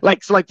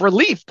 like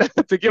relief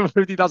to give them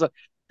 15,000.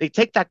 They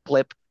take that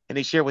clip and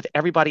they share with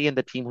everybody in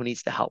the team who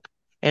needs the help.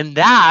 And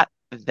that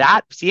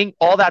seeing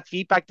all that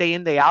feedback day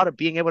in, day out, of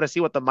being able to see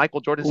what the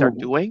Michael Jordans are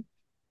doing,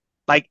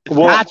 like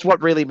Well, that's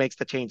what really makes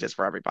the changes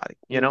for everybody.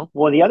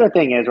 Well, the other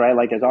thing is, right,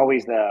 like there's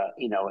always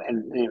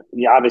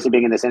obviously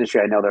being in this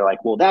industry, I know they're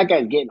like, well, that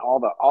guy's getting all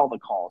the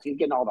calls. He's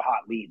getting all the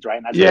hot leads, right?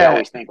 And that's what they Yeah.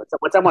 always think.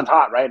 When someone's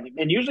hot, right?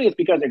 And usually it's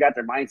because they got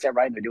their mindset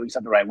right and they're doing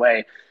something the right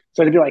way.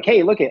 So to be like,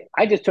 hey, look at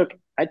I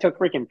took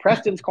freaking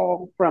Preston's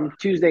call from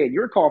Tuesday and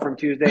your call from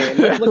Tuesday, and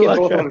let's look at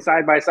both of them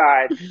side by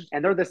side,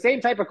 and they're the same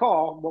type of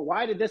call. But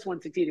why did this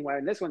one succeed and why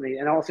did this one?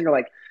 And all of a sudden you're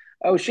like,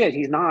 oh shit,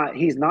 he's not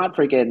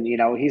freaking,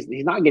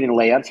 he's not getting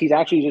layups. He's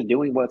actually just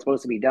doing what's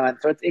supposed to be done.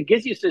 So it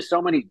gives you just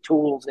so many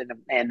tools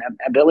and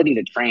ability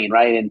to train,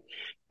 right? And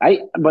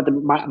but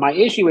my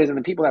issue is, and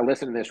the people that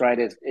listen to this, right,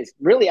 is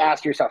really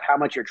ask yourself how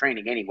much you're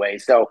training anyway.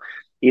 So,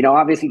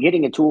 obviously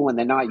getting a tool and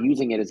then not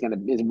using it is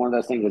one of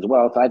those things as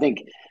well. So I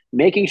think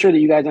making sure that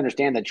you guys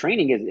understand that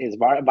training is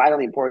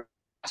vitally important.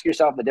 Ask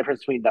yourself the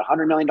difference between the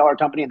 $100 million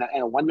company and a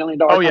 $1 million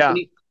Oh yeah.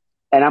 company,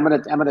 and I'm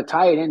gonna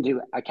tie it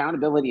into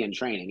accountability and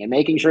training and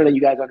making sure that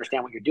you guys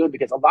understand what you're doing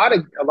because a lot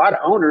of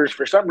owners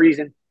for some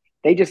reason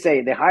they just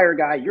say they hire a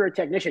guy, you're a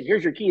technician,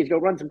 here's your keys, go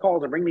run some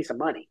calls and bring me some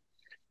money,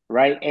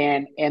 right?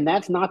 And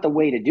that's not the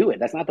way to do it.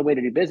 That's not the way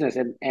to do business.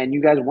 And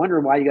you guys wonder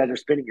why you guys are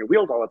spinning your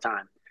wheels all the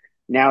time.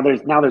 Now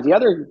there's the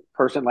other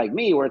person like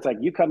me where it's like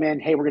you come in,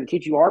 hey, we're going to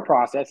teach you our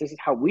process. This is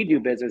how we do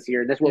business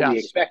here. This is what we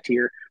Yes. expect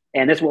here,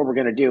 and this is what we're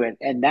going to do.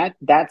 And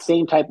that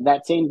same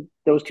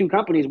those two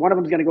companies, one of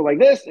them is going to go like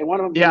this, and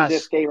one of them is going to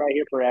just Yes. stay right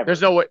here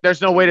There's forever. no way,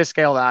 there's no way to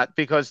scale that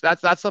because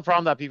that's the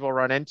problem that people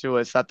run into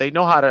is that they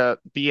know how to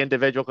be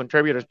individual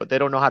contributors, but they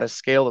don't know how to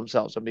scale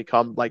themselves and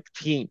become like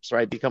teams,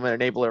 right? Become an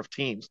enabler of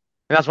teams.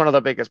 And that's one of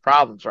the biggest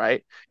problems,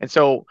 right? And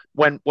so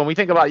when we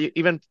think about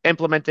even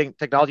implementing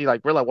technology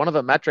like Rilla, one of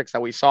the metrics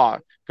that we saw,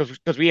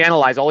 because we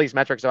analyze all these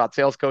metrics about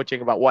sales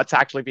coaching, about what's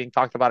actually being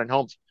talked about in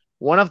homes,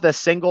 one of the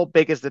single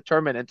biggest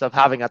determinants of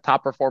having a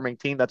top performing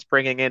team that's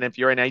bringing in, if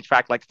you're in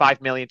HVAC, like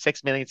 5 million,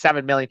 6 million,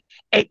 7 million,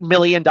 $8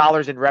 million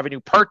in revenue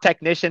per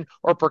technician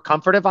or per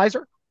comfort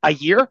advisor a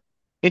year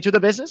into the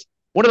business,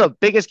 One of the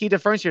biggest key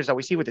differentiators that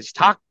we see with these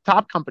top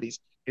companies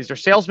is their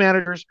sales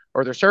managers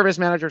or their service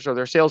managers or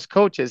their sales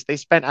coaches. They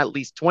spend at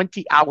least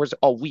 20 hours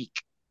a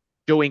week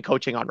doing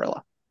coaching on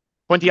Rilla.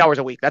 20 hours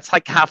a week. That's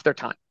like half their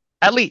time,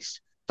 at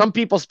least. Some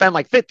people spend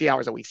like 50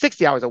 hours a week,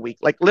 60 hours a week,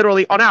 like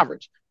literally on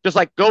average, just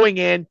like going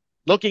in,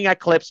 looking at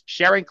clips,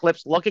 sharing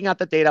clips, looking at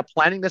the data,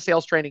 planning the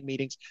sales training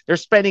meetings. They're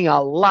spending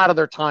a lot of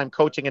their time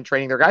coaching and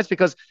training their guys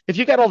because if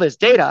you get all this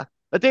data,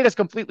 the data is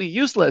completely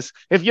useless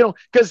if you don't,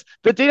 because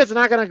the data is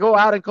not going to go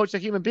out and coach the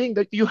human being.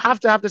 That you have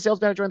to have the sales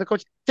manager and the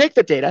coach take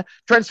the data,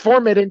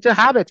 transform it into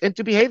habits,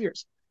 into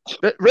behaviors.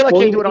 That really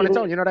Well, can't do it on its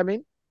own. You know what I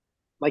mean?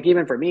 like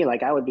even for me,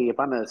 like I would be if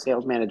I'm a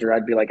sales manager,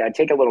 I'd be like I'd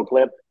take a little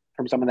clip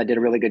from someone that did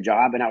a really good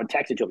job, and I would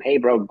text it to him, "Hey,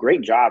 bro,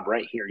 great job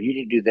right here. You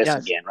need to do this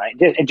Yes. again, right?"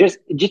 And just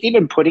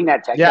even putting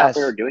that text out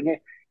there or Yes. doing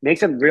it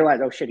makes him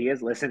realize, oh shit, he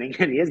is listening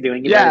and he is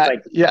doing it. Right?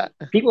 It's Yeah. like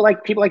Yeah. people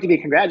like to be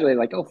congratulated,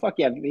 like, oh fuck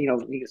yeah,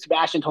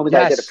 Sebastian told me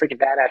that I did a Yes. freaking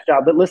badass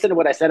job. But listen to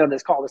what I said on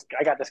this call.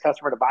 I got this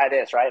customer to buy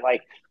this, right?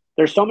 Like,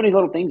 there's so many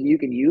little things you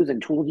can use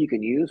and tools you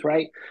can use,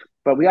 right?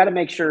 But we got to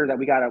make sure that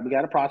we got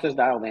a process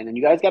dialed in, and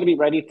you guys got to be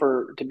ready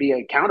to be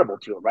accountable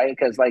to it, right?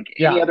 Because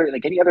Yeah.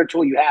 like any other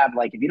tool you have,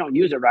 like if you don't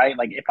use it right,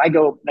 like if I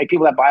go like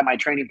people that buy my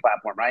training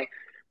platform, right?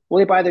 Well,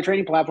 they buy the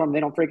training platform,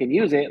 they don't freaking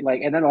use it, like,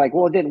 and then they're like,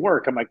 "Well, it didn't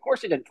work." I'm like, "Of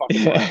course it didn't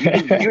fucking work.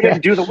 You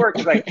didn't do the work."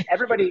 It's like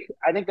everybody.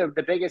 I think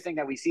the biggest thing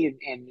that we see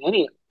in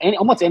any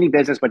almost any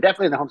business, but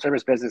definitely in the home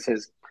service business,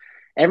 is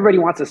everybody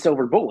wants a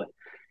silver bullet.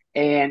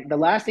 And the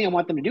last thing I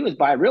want them to do is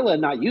buy Rilla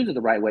and not use it the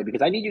right way,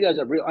 because I need you guys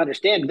to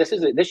understand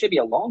this should be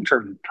a long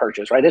term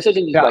purchase, right? This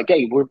isn't just Yeah. like,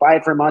 hey, we're buy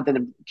it for a month and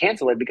then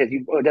cancel it because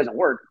it doesn't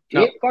work.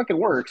 No. It fucking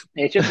works.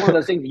 It's just one of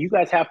those things that you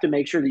guys have to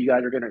make sure that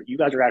you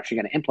guys are actually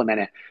gonna implement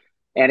it.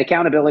 And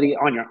accountability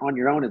on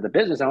your own as a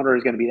business owner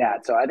is going to be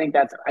that. So I think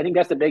that's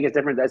the biggest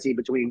difference I see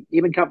between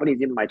even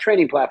companies, even my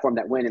training platform,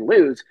 that win and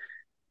lose.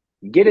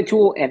 Get a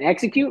tool and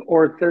execute,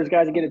 or there's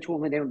guys that get a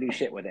tool and they don't do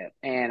shit with it.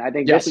 And I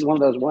think this is Yes. one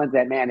of those ones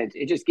that, man,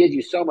 it just gives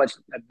you so much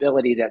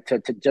ability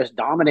to just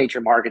dominate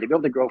your market, to be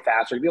able to grow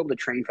faster, to be able to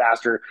train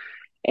faster.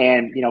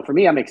 And for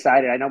me, I'm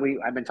excited. I know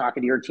I've been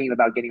talking to your team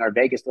about getting our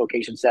Vegas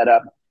location set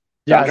up.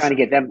 So I'm trying Yes. to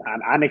get them.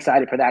 I'm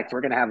excited for that because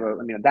we're going to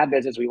have that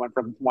business. We went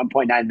from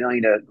 1.9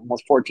 million to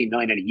almost 14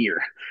 million in a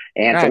year,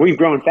 and so Man. we've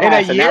grown In a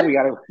fast. And now we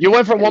year? got to You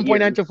went from in a 1.9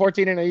 year to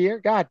 14 in a year?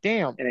 God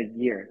damn. in a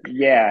year.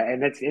 Yeah,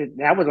 and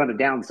that was on a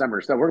down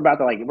summer. So we're about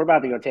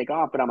to go take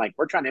off. But I'm like,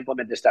 we're trying to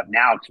implement this stuff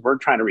now because we're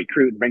trying to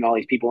recruit and bring all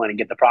these people in and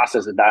get the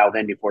processes dialed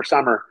in before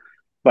summer.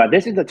 But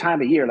this is the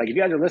time of year. Like if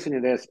you guys are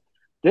listening to this,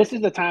 this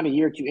is the time of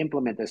year to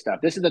implement this stuff.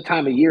 This is the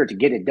time of year to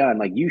get it done.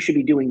 Like you should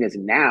be doing this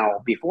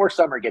now before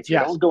summer gets here.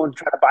 Yes. Don't go and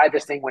try to buy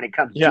this thing when it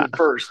comes Yeah. June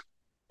 1st.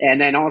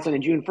 And then all of a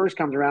sudden June 1st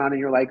comes around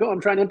and you're like, oh,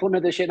 I'm trying to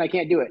implement this shit and I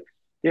can't do it.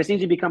 This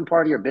needs to become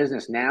part of your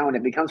business now. And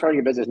it becomes part of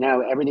your business now,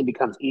 everything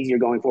becomes easier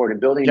going forward,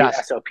 and building a new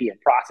Yes. SOP and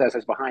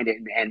processes behind it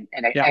and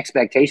Yeah.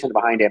 expectations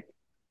behind it.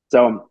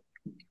 So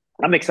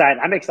I'm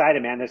excited. I'm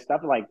excited, man. There's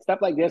stuff like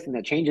this and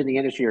the change in the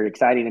industry are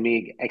exciting to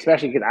me,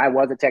 especially because I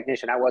was a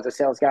technician, I was a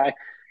sales guy,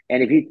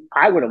 and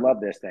I would have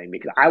loved this thing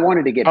because I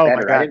wanted to get Oh my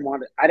better. God.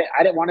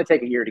 I didn't want to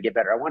take a year to get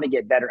better. I want to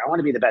get better. I want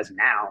to be the best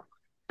now,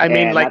 I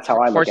mean, and like that's how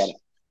I for look at it.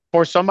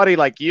 for somebody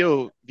like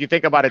you, if you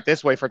think about it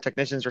this way, for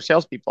technicians or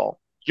salespeople,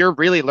 you're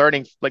really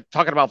learning, like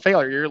talking about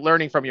failure, you're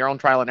learning from your own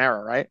trial and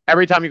error, right?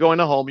 Every time you go in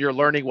the home, you're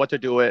learning what to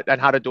do it and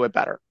how to do it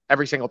better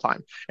every single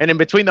time. And in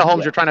between the homes,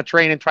 Yeah, you're trying to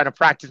train and trying to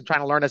practice and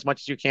trying to learn as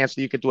much as you can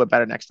so you can do it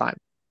better next time.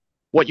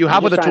 What you I'm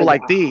have with just a tool trying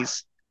to. like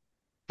these,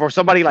 for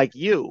somebody like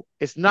you,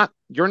 it's not,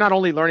 you're not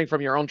only learning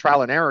from your own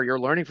trial and error, you're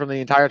learning from the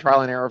entire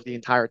trial and error of the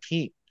entire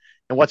team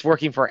and what's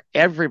working for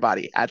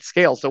everybody at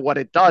scale. So what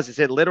it does is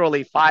it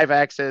literally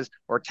 5x's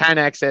or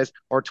 10x's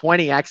or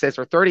 20x's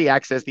or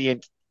 30x's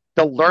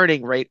the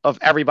learning rate of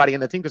everybody in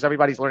the team because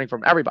everybody's learning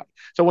from everybody.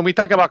 So when we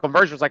talk about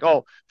conversions, like,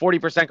 oh,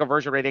 40%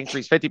 conversion rate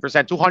increase, 50%,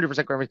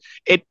 200% conversion,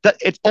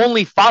 it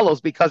only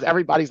follows because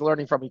everybody's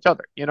learning from each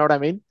other. You know what I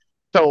mean?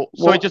 So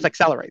it just Well,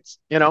 accelerates,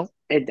 you know?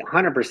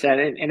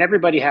 100%, and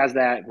everybody has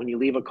that when you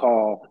leave a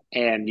call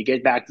and you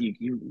get back to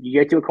you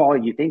get to a call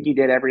and you think you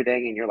did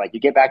everything and you're like you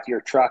get back to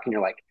your truck and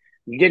you're like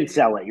you didn't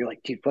sell it. You're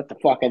like, dude, what the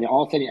fuck? And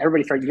all of a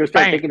sudden you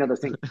start Bang. thinking of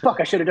those things. Fuck,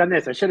 I should have done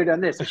this. I should have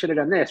done this. I should have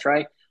done this.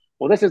 Right.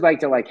 Well, this is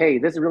hey,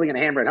 this is really going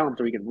to hammer it home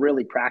so we can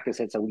really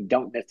practice it so we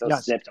don't miss those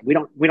Yes. steps. We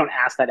don't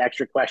ask that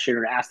extra question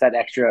or ask that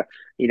extra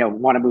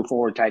want to move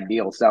forward type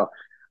deal. So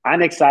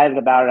I'm excited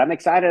about it. I'm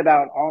excited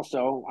about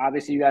also,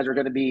 obviously, you guys are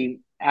going to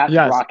be at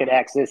Yes. Rocket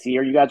X this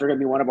year. You guys are going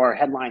to be one of our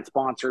headline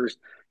sponsors.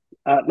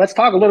 Let's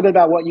talk a little bit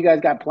about what you guys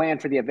got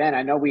planned for the event.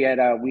 I know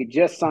we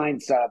just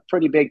signed a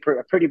pretty big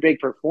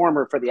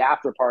performer for the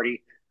after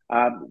party.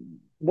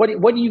 What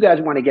do you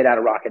guys want to get out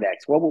of Rocket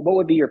X? What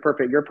would be your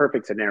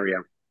perfect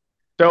scenario?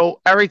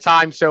 So every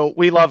time, so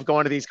we love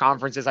going to these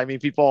conferences. I mean,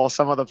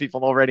 some of the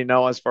people already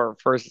know us for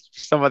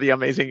some of the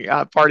amazing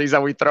parties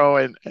that we throw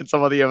and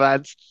some of the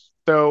events.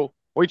 So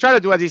what we try to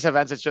do at these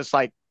events, it's just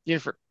like,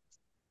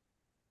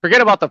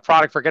 forget about the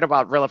product, forget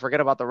about Rilla, forget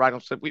about the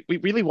ride. So we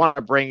really want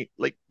to bring,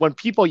 like, when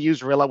people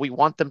use Rilla, we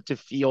want them to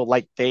feel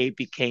like they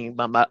became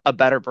a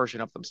better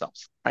version of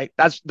themselves, right?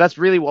 That's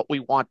really what we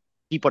want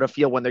people to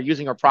feel when they're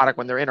using our product,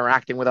 when they're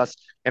interacting with us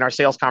in our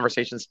sales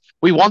conversations.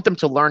 We want them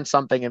to learn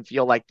something and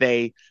feel like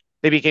they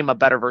became a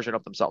better version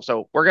of themselves.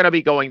 So we're going to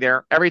be going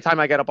there. Every time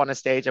I get up on a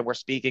stage and we're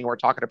speaking, we're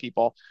talking to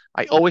people,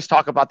 I always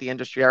talk about the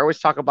industry. I always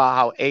talk about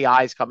how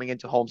AI is coming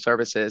into home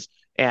services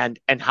and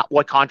how,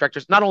 what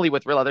contractors, not only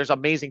with Rilla, there's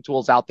amazing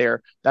tools out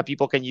there that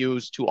people can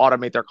use to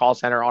automate their call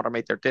center,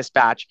 automate their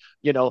dispatch,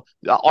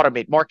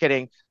 automate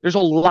marketing. There's a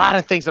lot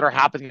of things that are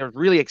happening that are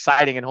really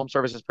exciting in home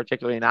services,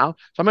 particularly now.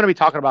 So I'm going to be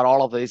talking about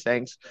all of these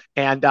things.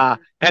 Can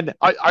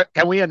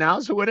we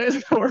announce who it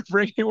is? We're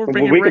bringing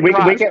We, Rick we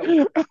Ross.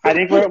 can. I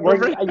think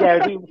we're yeah.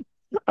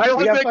 I We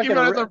was got thinking fucking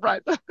about a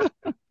surprise.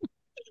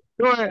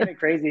 Go kind ahead. of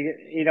crazy.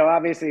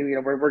 Obviously,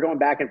 we're going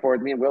back and forth.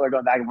 Me and Will are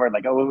going back and forth.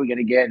 Like, oh, what are we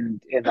gonna get? And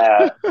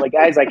like,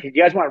 guys, like, you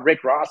guys want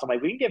Rick Ross? I'm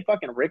like, we can get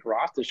fucking Rick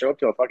Ross to show up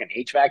to a fucking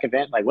HVAC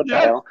event. Like, what the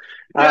Yes, hell?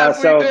 yes,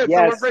 we So did. So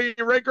we're yes, bringing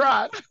Rick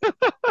Ross.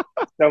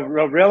 so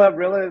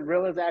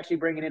Rilla's actually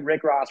bringing in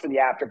Rick Ross for the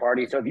after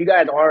party. So if you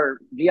guys are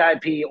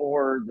VIP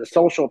or the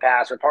social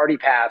pass or party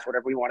pass,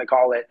 whatever we want to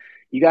call it,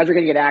 you guys are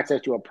going to get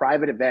access to a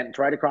private event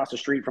right across the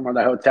street from where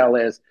the hotel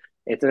is.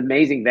 It's an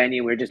amazing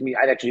venue. I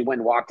actually went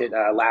and walked it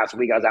last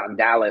week. I was out in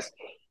Dallas.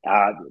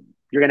 Uh,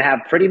 you're going to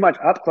have pretty much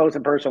up close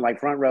and personal, like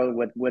front row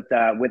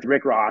with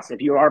Rick Ross. If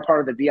you are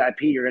part of the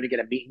VIP, you're going to get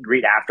a meet and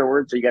greet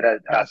afterwards. So you get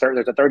Yes.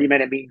 there's a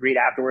 30-minute meet and greet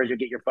afterwards. You'll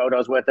get your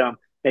photos with him.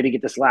 Maybe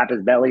get to slap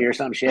his belly or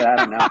some shit. I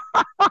don't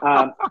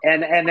know.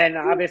 And then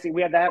obviously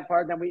we have that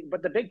part.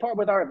 But the big part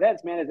with our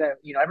events, man, is that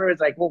everyone's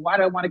like, well, why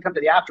do I want to come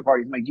to the after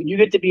parties? I'm like, you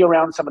get to be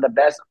around some of the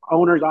best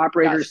owners, Yes.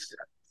 operators,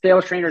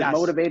 sales trainers, Yes.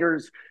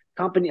 motivators,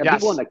 company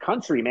people in Yes. the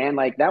country, man.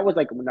 Like that was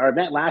like when our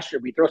event last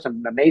year, we throw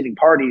some amazing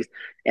parties,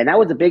 and that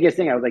was the biggest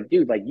thing. I was like,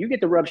 dude, like you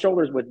get to rub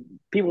shoulders with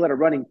people that are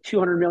running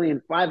 200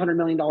 million, $500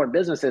 million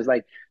businesses.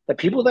 Like the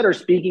people that are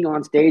speaking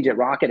on stage at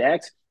Rocket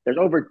X, there's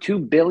over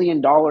 $2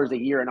 billion a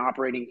year in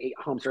operating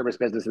home service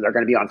businesses that are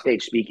going to be on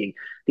stage speaking.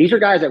 These are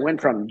guys that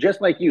went from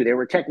just like you, they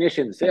were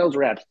technicians, sales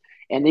reps,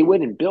 and they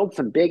went and built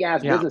some big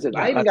ass Yeah. businesses.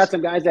 Yeah. I got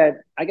some guys that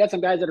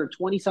are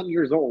 20 something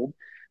years old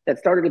that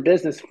started a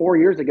business 4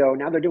 years ago.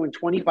 Now they're doing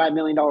 $25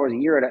 million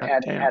a year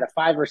at Damn. a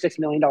 $5 or $6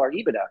 million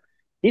EBITDA.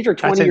 These are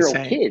That's 20-year-old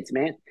insane. kids,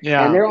 man. And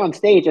Yeah. they're on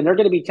stage and they're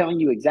going to be telling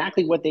you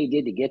exactly what they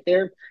did to get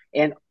there.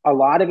 And a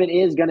lot of it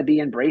is going to be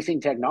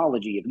embracing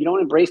technology. If you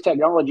don't embrace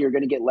technology, you're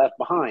going to get left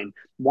behind.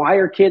 Why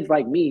are kids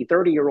like me,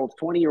 30-year-olds,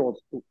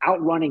 20-year-olds,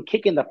 outrunning,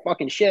 kicking the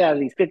fucking shit out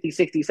of these 50,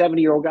 60,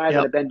 70-year-old guys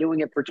that Yep. have been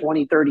doing it for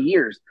 20, 30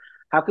 years?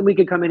 How come we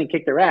could come in and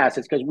kick their ass?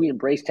 It's because we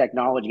embrace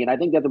technology. And I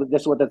think that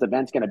this is what this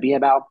event's going to be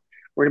about.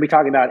 We're going to be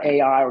talking about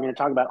AI. We're going to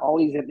talk about all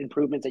these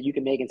improvements that you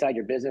can make inside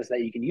your business,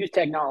 that you can use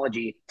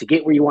technology to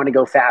get where you want to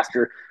go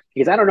faster.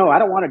 Because I don't know, I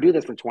don't want to do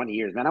this for 20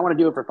 years, man. I want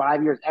to do it for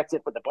 5 years,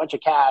 exit with a bunch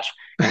of cash,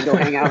 and go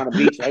hang out on the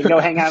beach. And go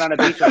hang out on the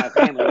beach with my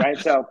family, right?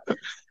 So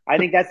I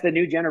think that's the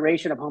new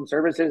generation of home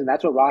services, and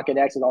that's what Rocket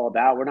X is all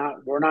about. We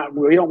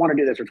don't want to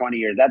do this for 20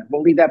 years.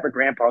 We'll leave that for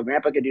Grandpa.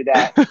 Grandpa could do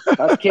that.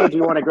 Us kids, we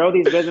want to grow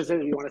these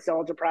businesses. We want to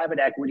sell it to private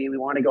equity. We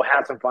want to go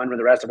have some fun for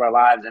the rest of our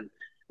lives, and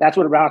that's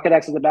what Rocket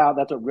X is about.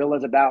 That's what Real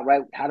is about,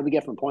 right? How do we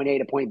get from point A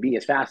to point B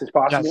as fast as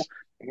possible? Yes.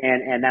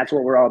 And that's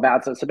what we're all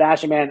about. So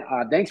Sebastian, man,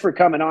 thanks for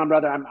coming on,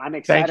 brother. I'm Thank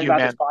excited you, about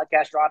this man.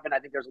 podcast dropping. I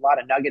think there's a lot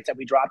of nuggets that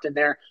we dropped in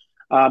there.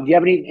 Do you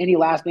have any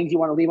last things you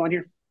want to leave on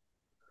here?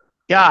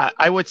 Yeah,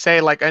 I would say,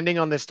 like, ending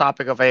on this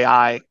topic of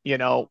AI,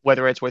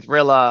 whether it's with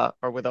Rilla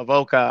or with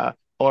Avoca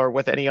or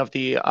with any of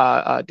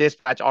the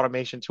dispatch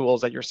automation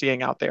tools that you're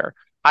seeing out there,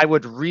 I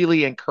would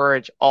really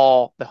encourage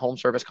all the home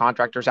service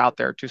contractors out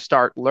there to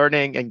start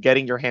learning and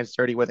getting your hands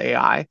dirty with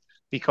AI.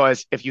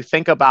 Because if you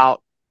think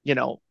about, you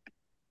know,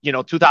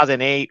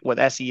 2008 with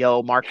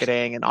SEO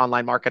marketing and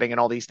online marketing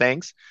and all these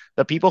things,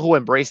 the people who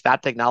embraced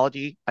that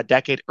technology a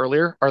decade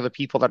earlier are the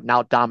people that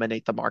now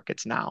dominate the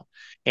markets now.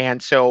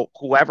 And so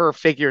whoever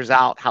figures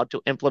out how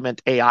to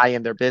implement AI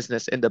in their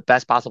business in the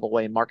best possible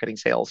way in marketing,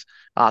 sales,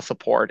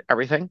 support,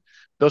 everything,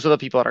 those are the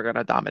people that are going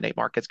to dominate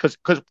markets.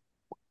 Because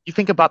you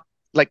think about,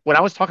 like, when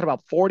I was talking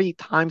about 40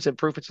 times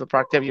improvements to the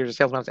productivity of your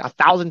sales manager,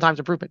 1,000 times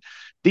improvement.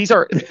 These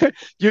are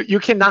you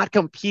cannot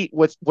compete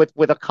with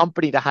a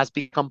company that has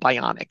become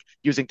bionic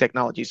using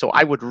technology. So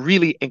I would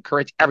really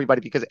encourage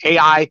everybody, because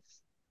AI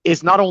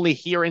is not only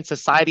here in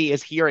society,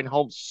 is here in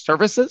home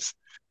services.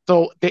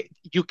 So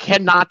you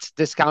cannot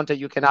discount it.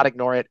 You cannot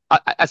ignore it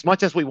as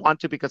much as we want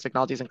to, because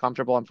technology is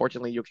uncomfortable.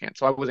 Unfortunately, you can't.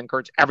 So I would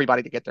encourage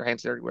everybody to get their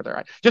hands dirty with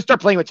it. Just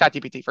start playing with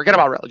ChatGPT. Forget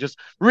about Rel. Just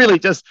really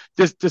just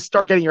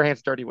start getting your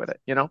hands dirty with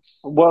it.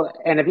 Well,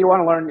 and if you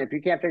want to learn, if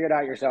you can't figure it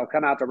out yourself,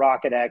 come out to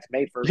Rocket X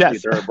May 1st through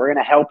Yes. 3rd. We're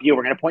going to help you.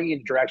 We're going to point you in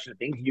the direction of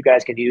things you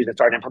guys can use and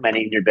start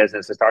implementing in your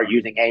business and start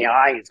using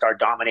AI and start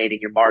dominating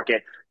your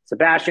market.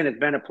 Sebastian, it's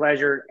been a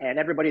pleasure. And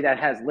everybody that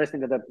has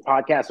listened to the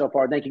podcast so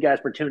far, thank you guys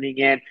for tuning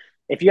in.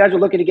 if you guys are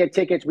looking to get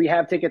tickets, we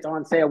have tickets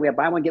on sale. We have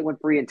buy one, get one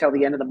free until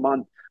the end of the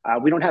month.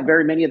 We don't have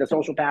very many of the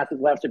social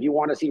passes left. So if you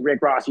want to see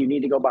Rick Ross, you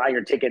need to go buy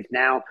your tickets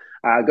now.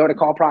 Go to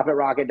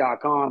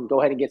callprofitrocket.com. Go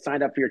ahead and get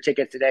signed up for your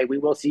tickets today. We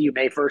will see you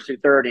May 1st through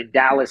 3rd in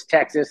Dallas,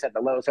 Texas at the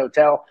Lowe's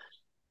Hotel.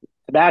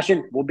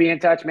 Sebastian, we'll be in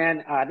touch,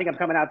 man. I think I'm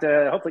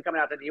hopefully coming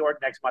out to New York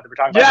next month. We're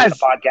talking about doing a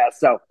podcast.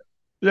 So,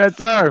 yes,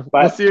 sir.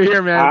 We'll see you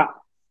here, man.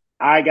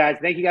 All right, guys.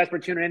 Thank you guys for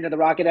tuning into the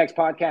Rocket X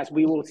podcast.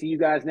 We will see you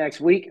guys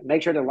next week.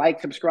 Make sure to like,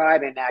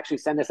 subscribe, and actually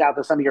send this out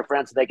to some of your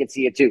friends so they can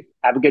see it too.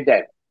 Have a good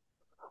day.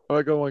 Have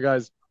a good one,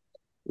 guys.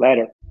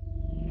 Later.